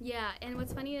 And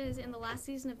what's funny is in the last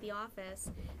season of The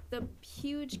Office, the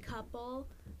huge couple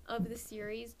of the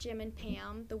series, Jim and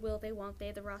Pam, the will they, won't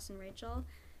they, the Ross and Rachel,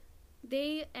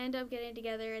 they end up getting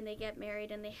together and they get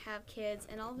married and they have kids,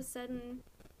 and all of a sudden,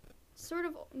 sort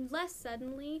of less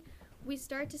suddenly, we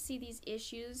start to see these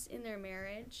issues in their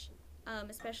marriage,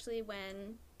 especially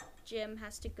when Jim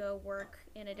has to go work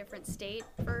in a different state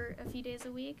for a few days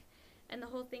a week, and the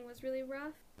whole thing was really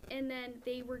rough. And then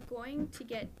they were going to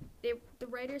the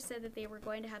writers said that they were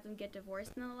going to have them get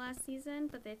divorced in the last season,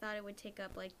 but they thought it would take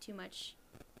up like too much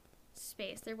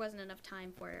space. There wasn't enough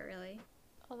time for it, really.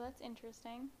 Oh, that's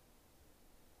interesting.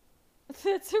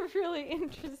 That's a really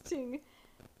interesting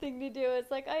thing to do.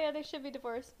 It's like, oh yeah, they should be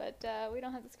divorced, but we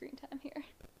don't have the screen time here.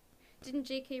 Didn't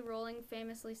J.K. Rowling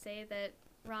famously say that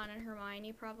Ron and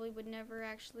Hermione probably would never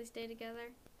actually stay together?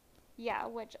 Yeah,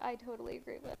 which I totally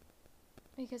agree with.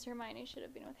 Because Hermione should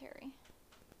have been with Harry.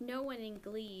 No one in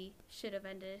Glee should have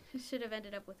ended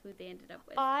up with who they ended up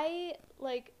with. I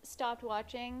stopped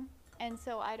watching, and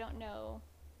so I don't know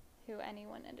who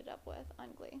anyone ended up with on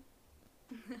Glee.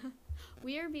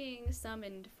 We are being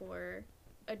summoned for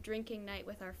a drinking night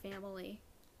with our family.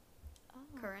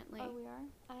 Currently. Oh, we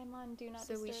are? I'm on Do Not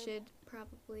Disturb. So we should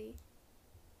probably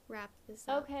wrap this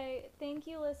up. Okay, thank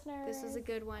you, listeners. This was a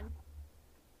good one.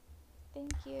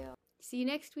 Thank you. See you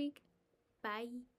next week. Bye.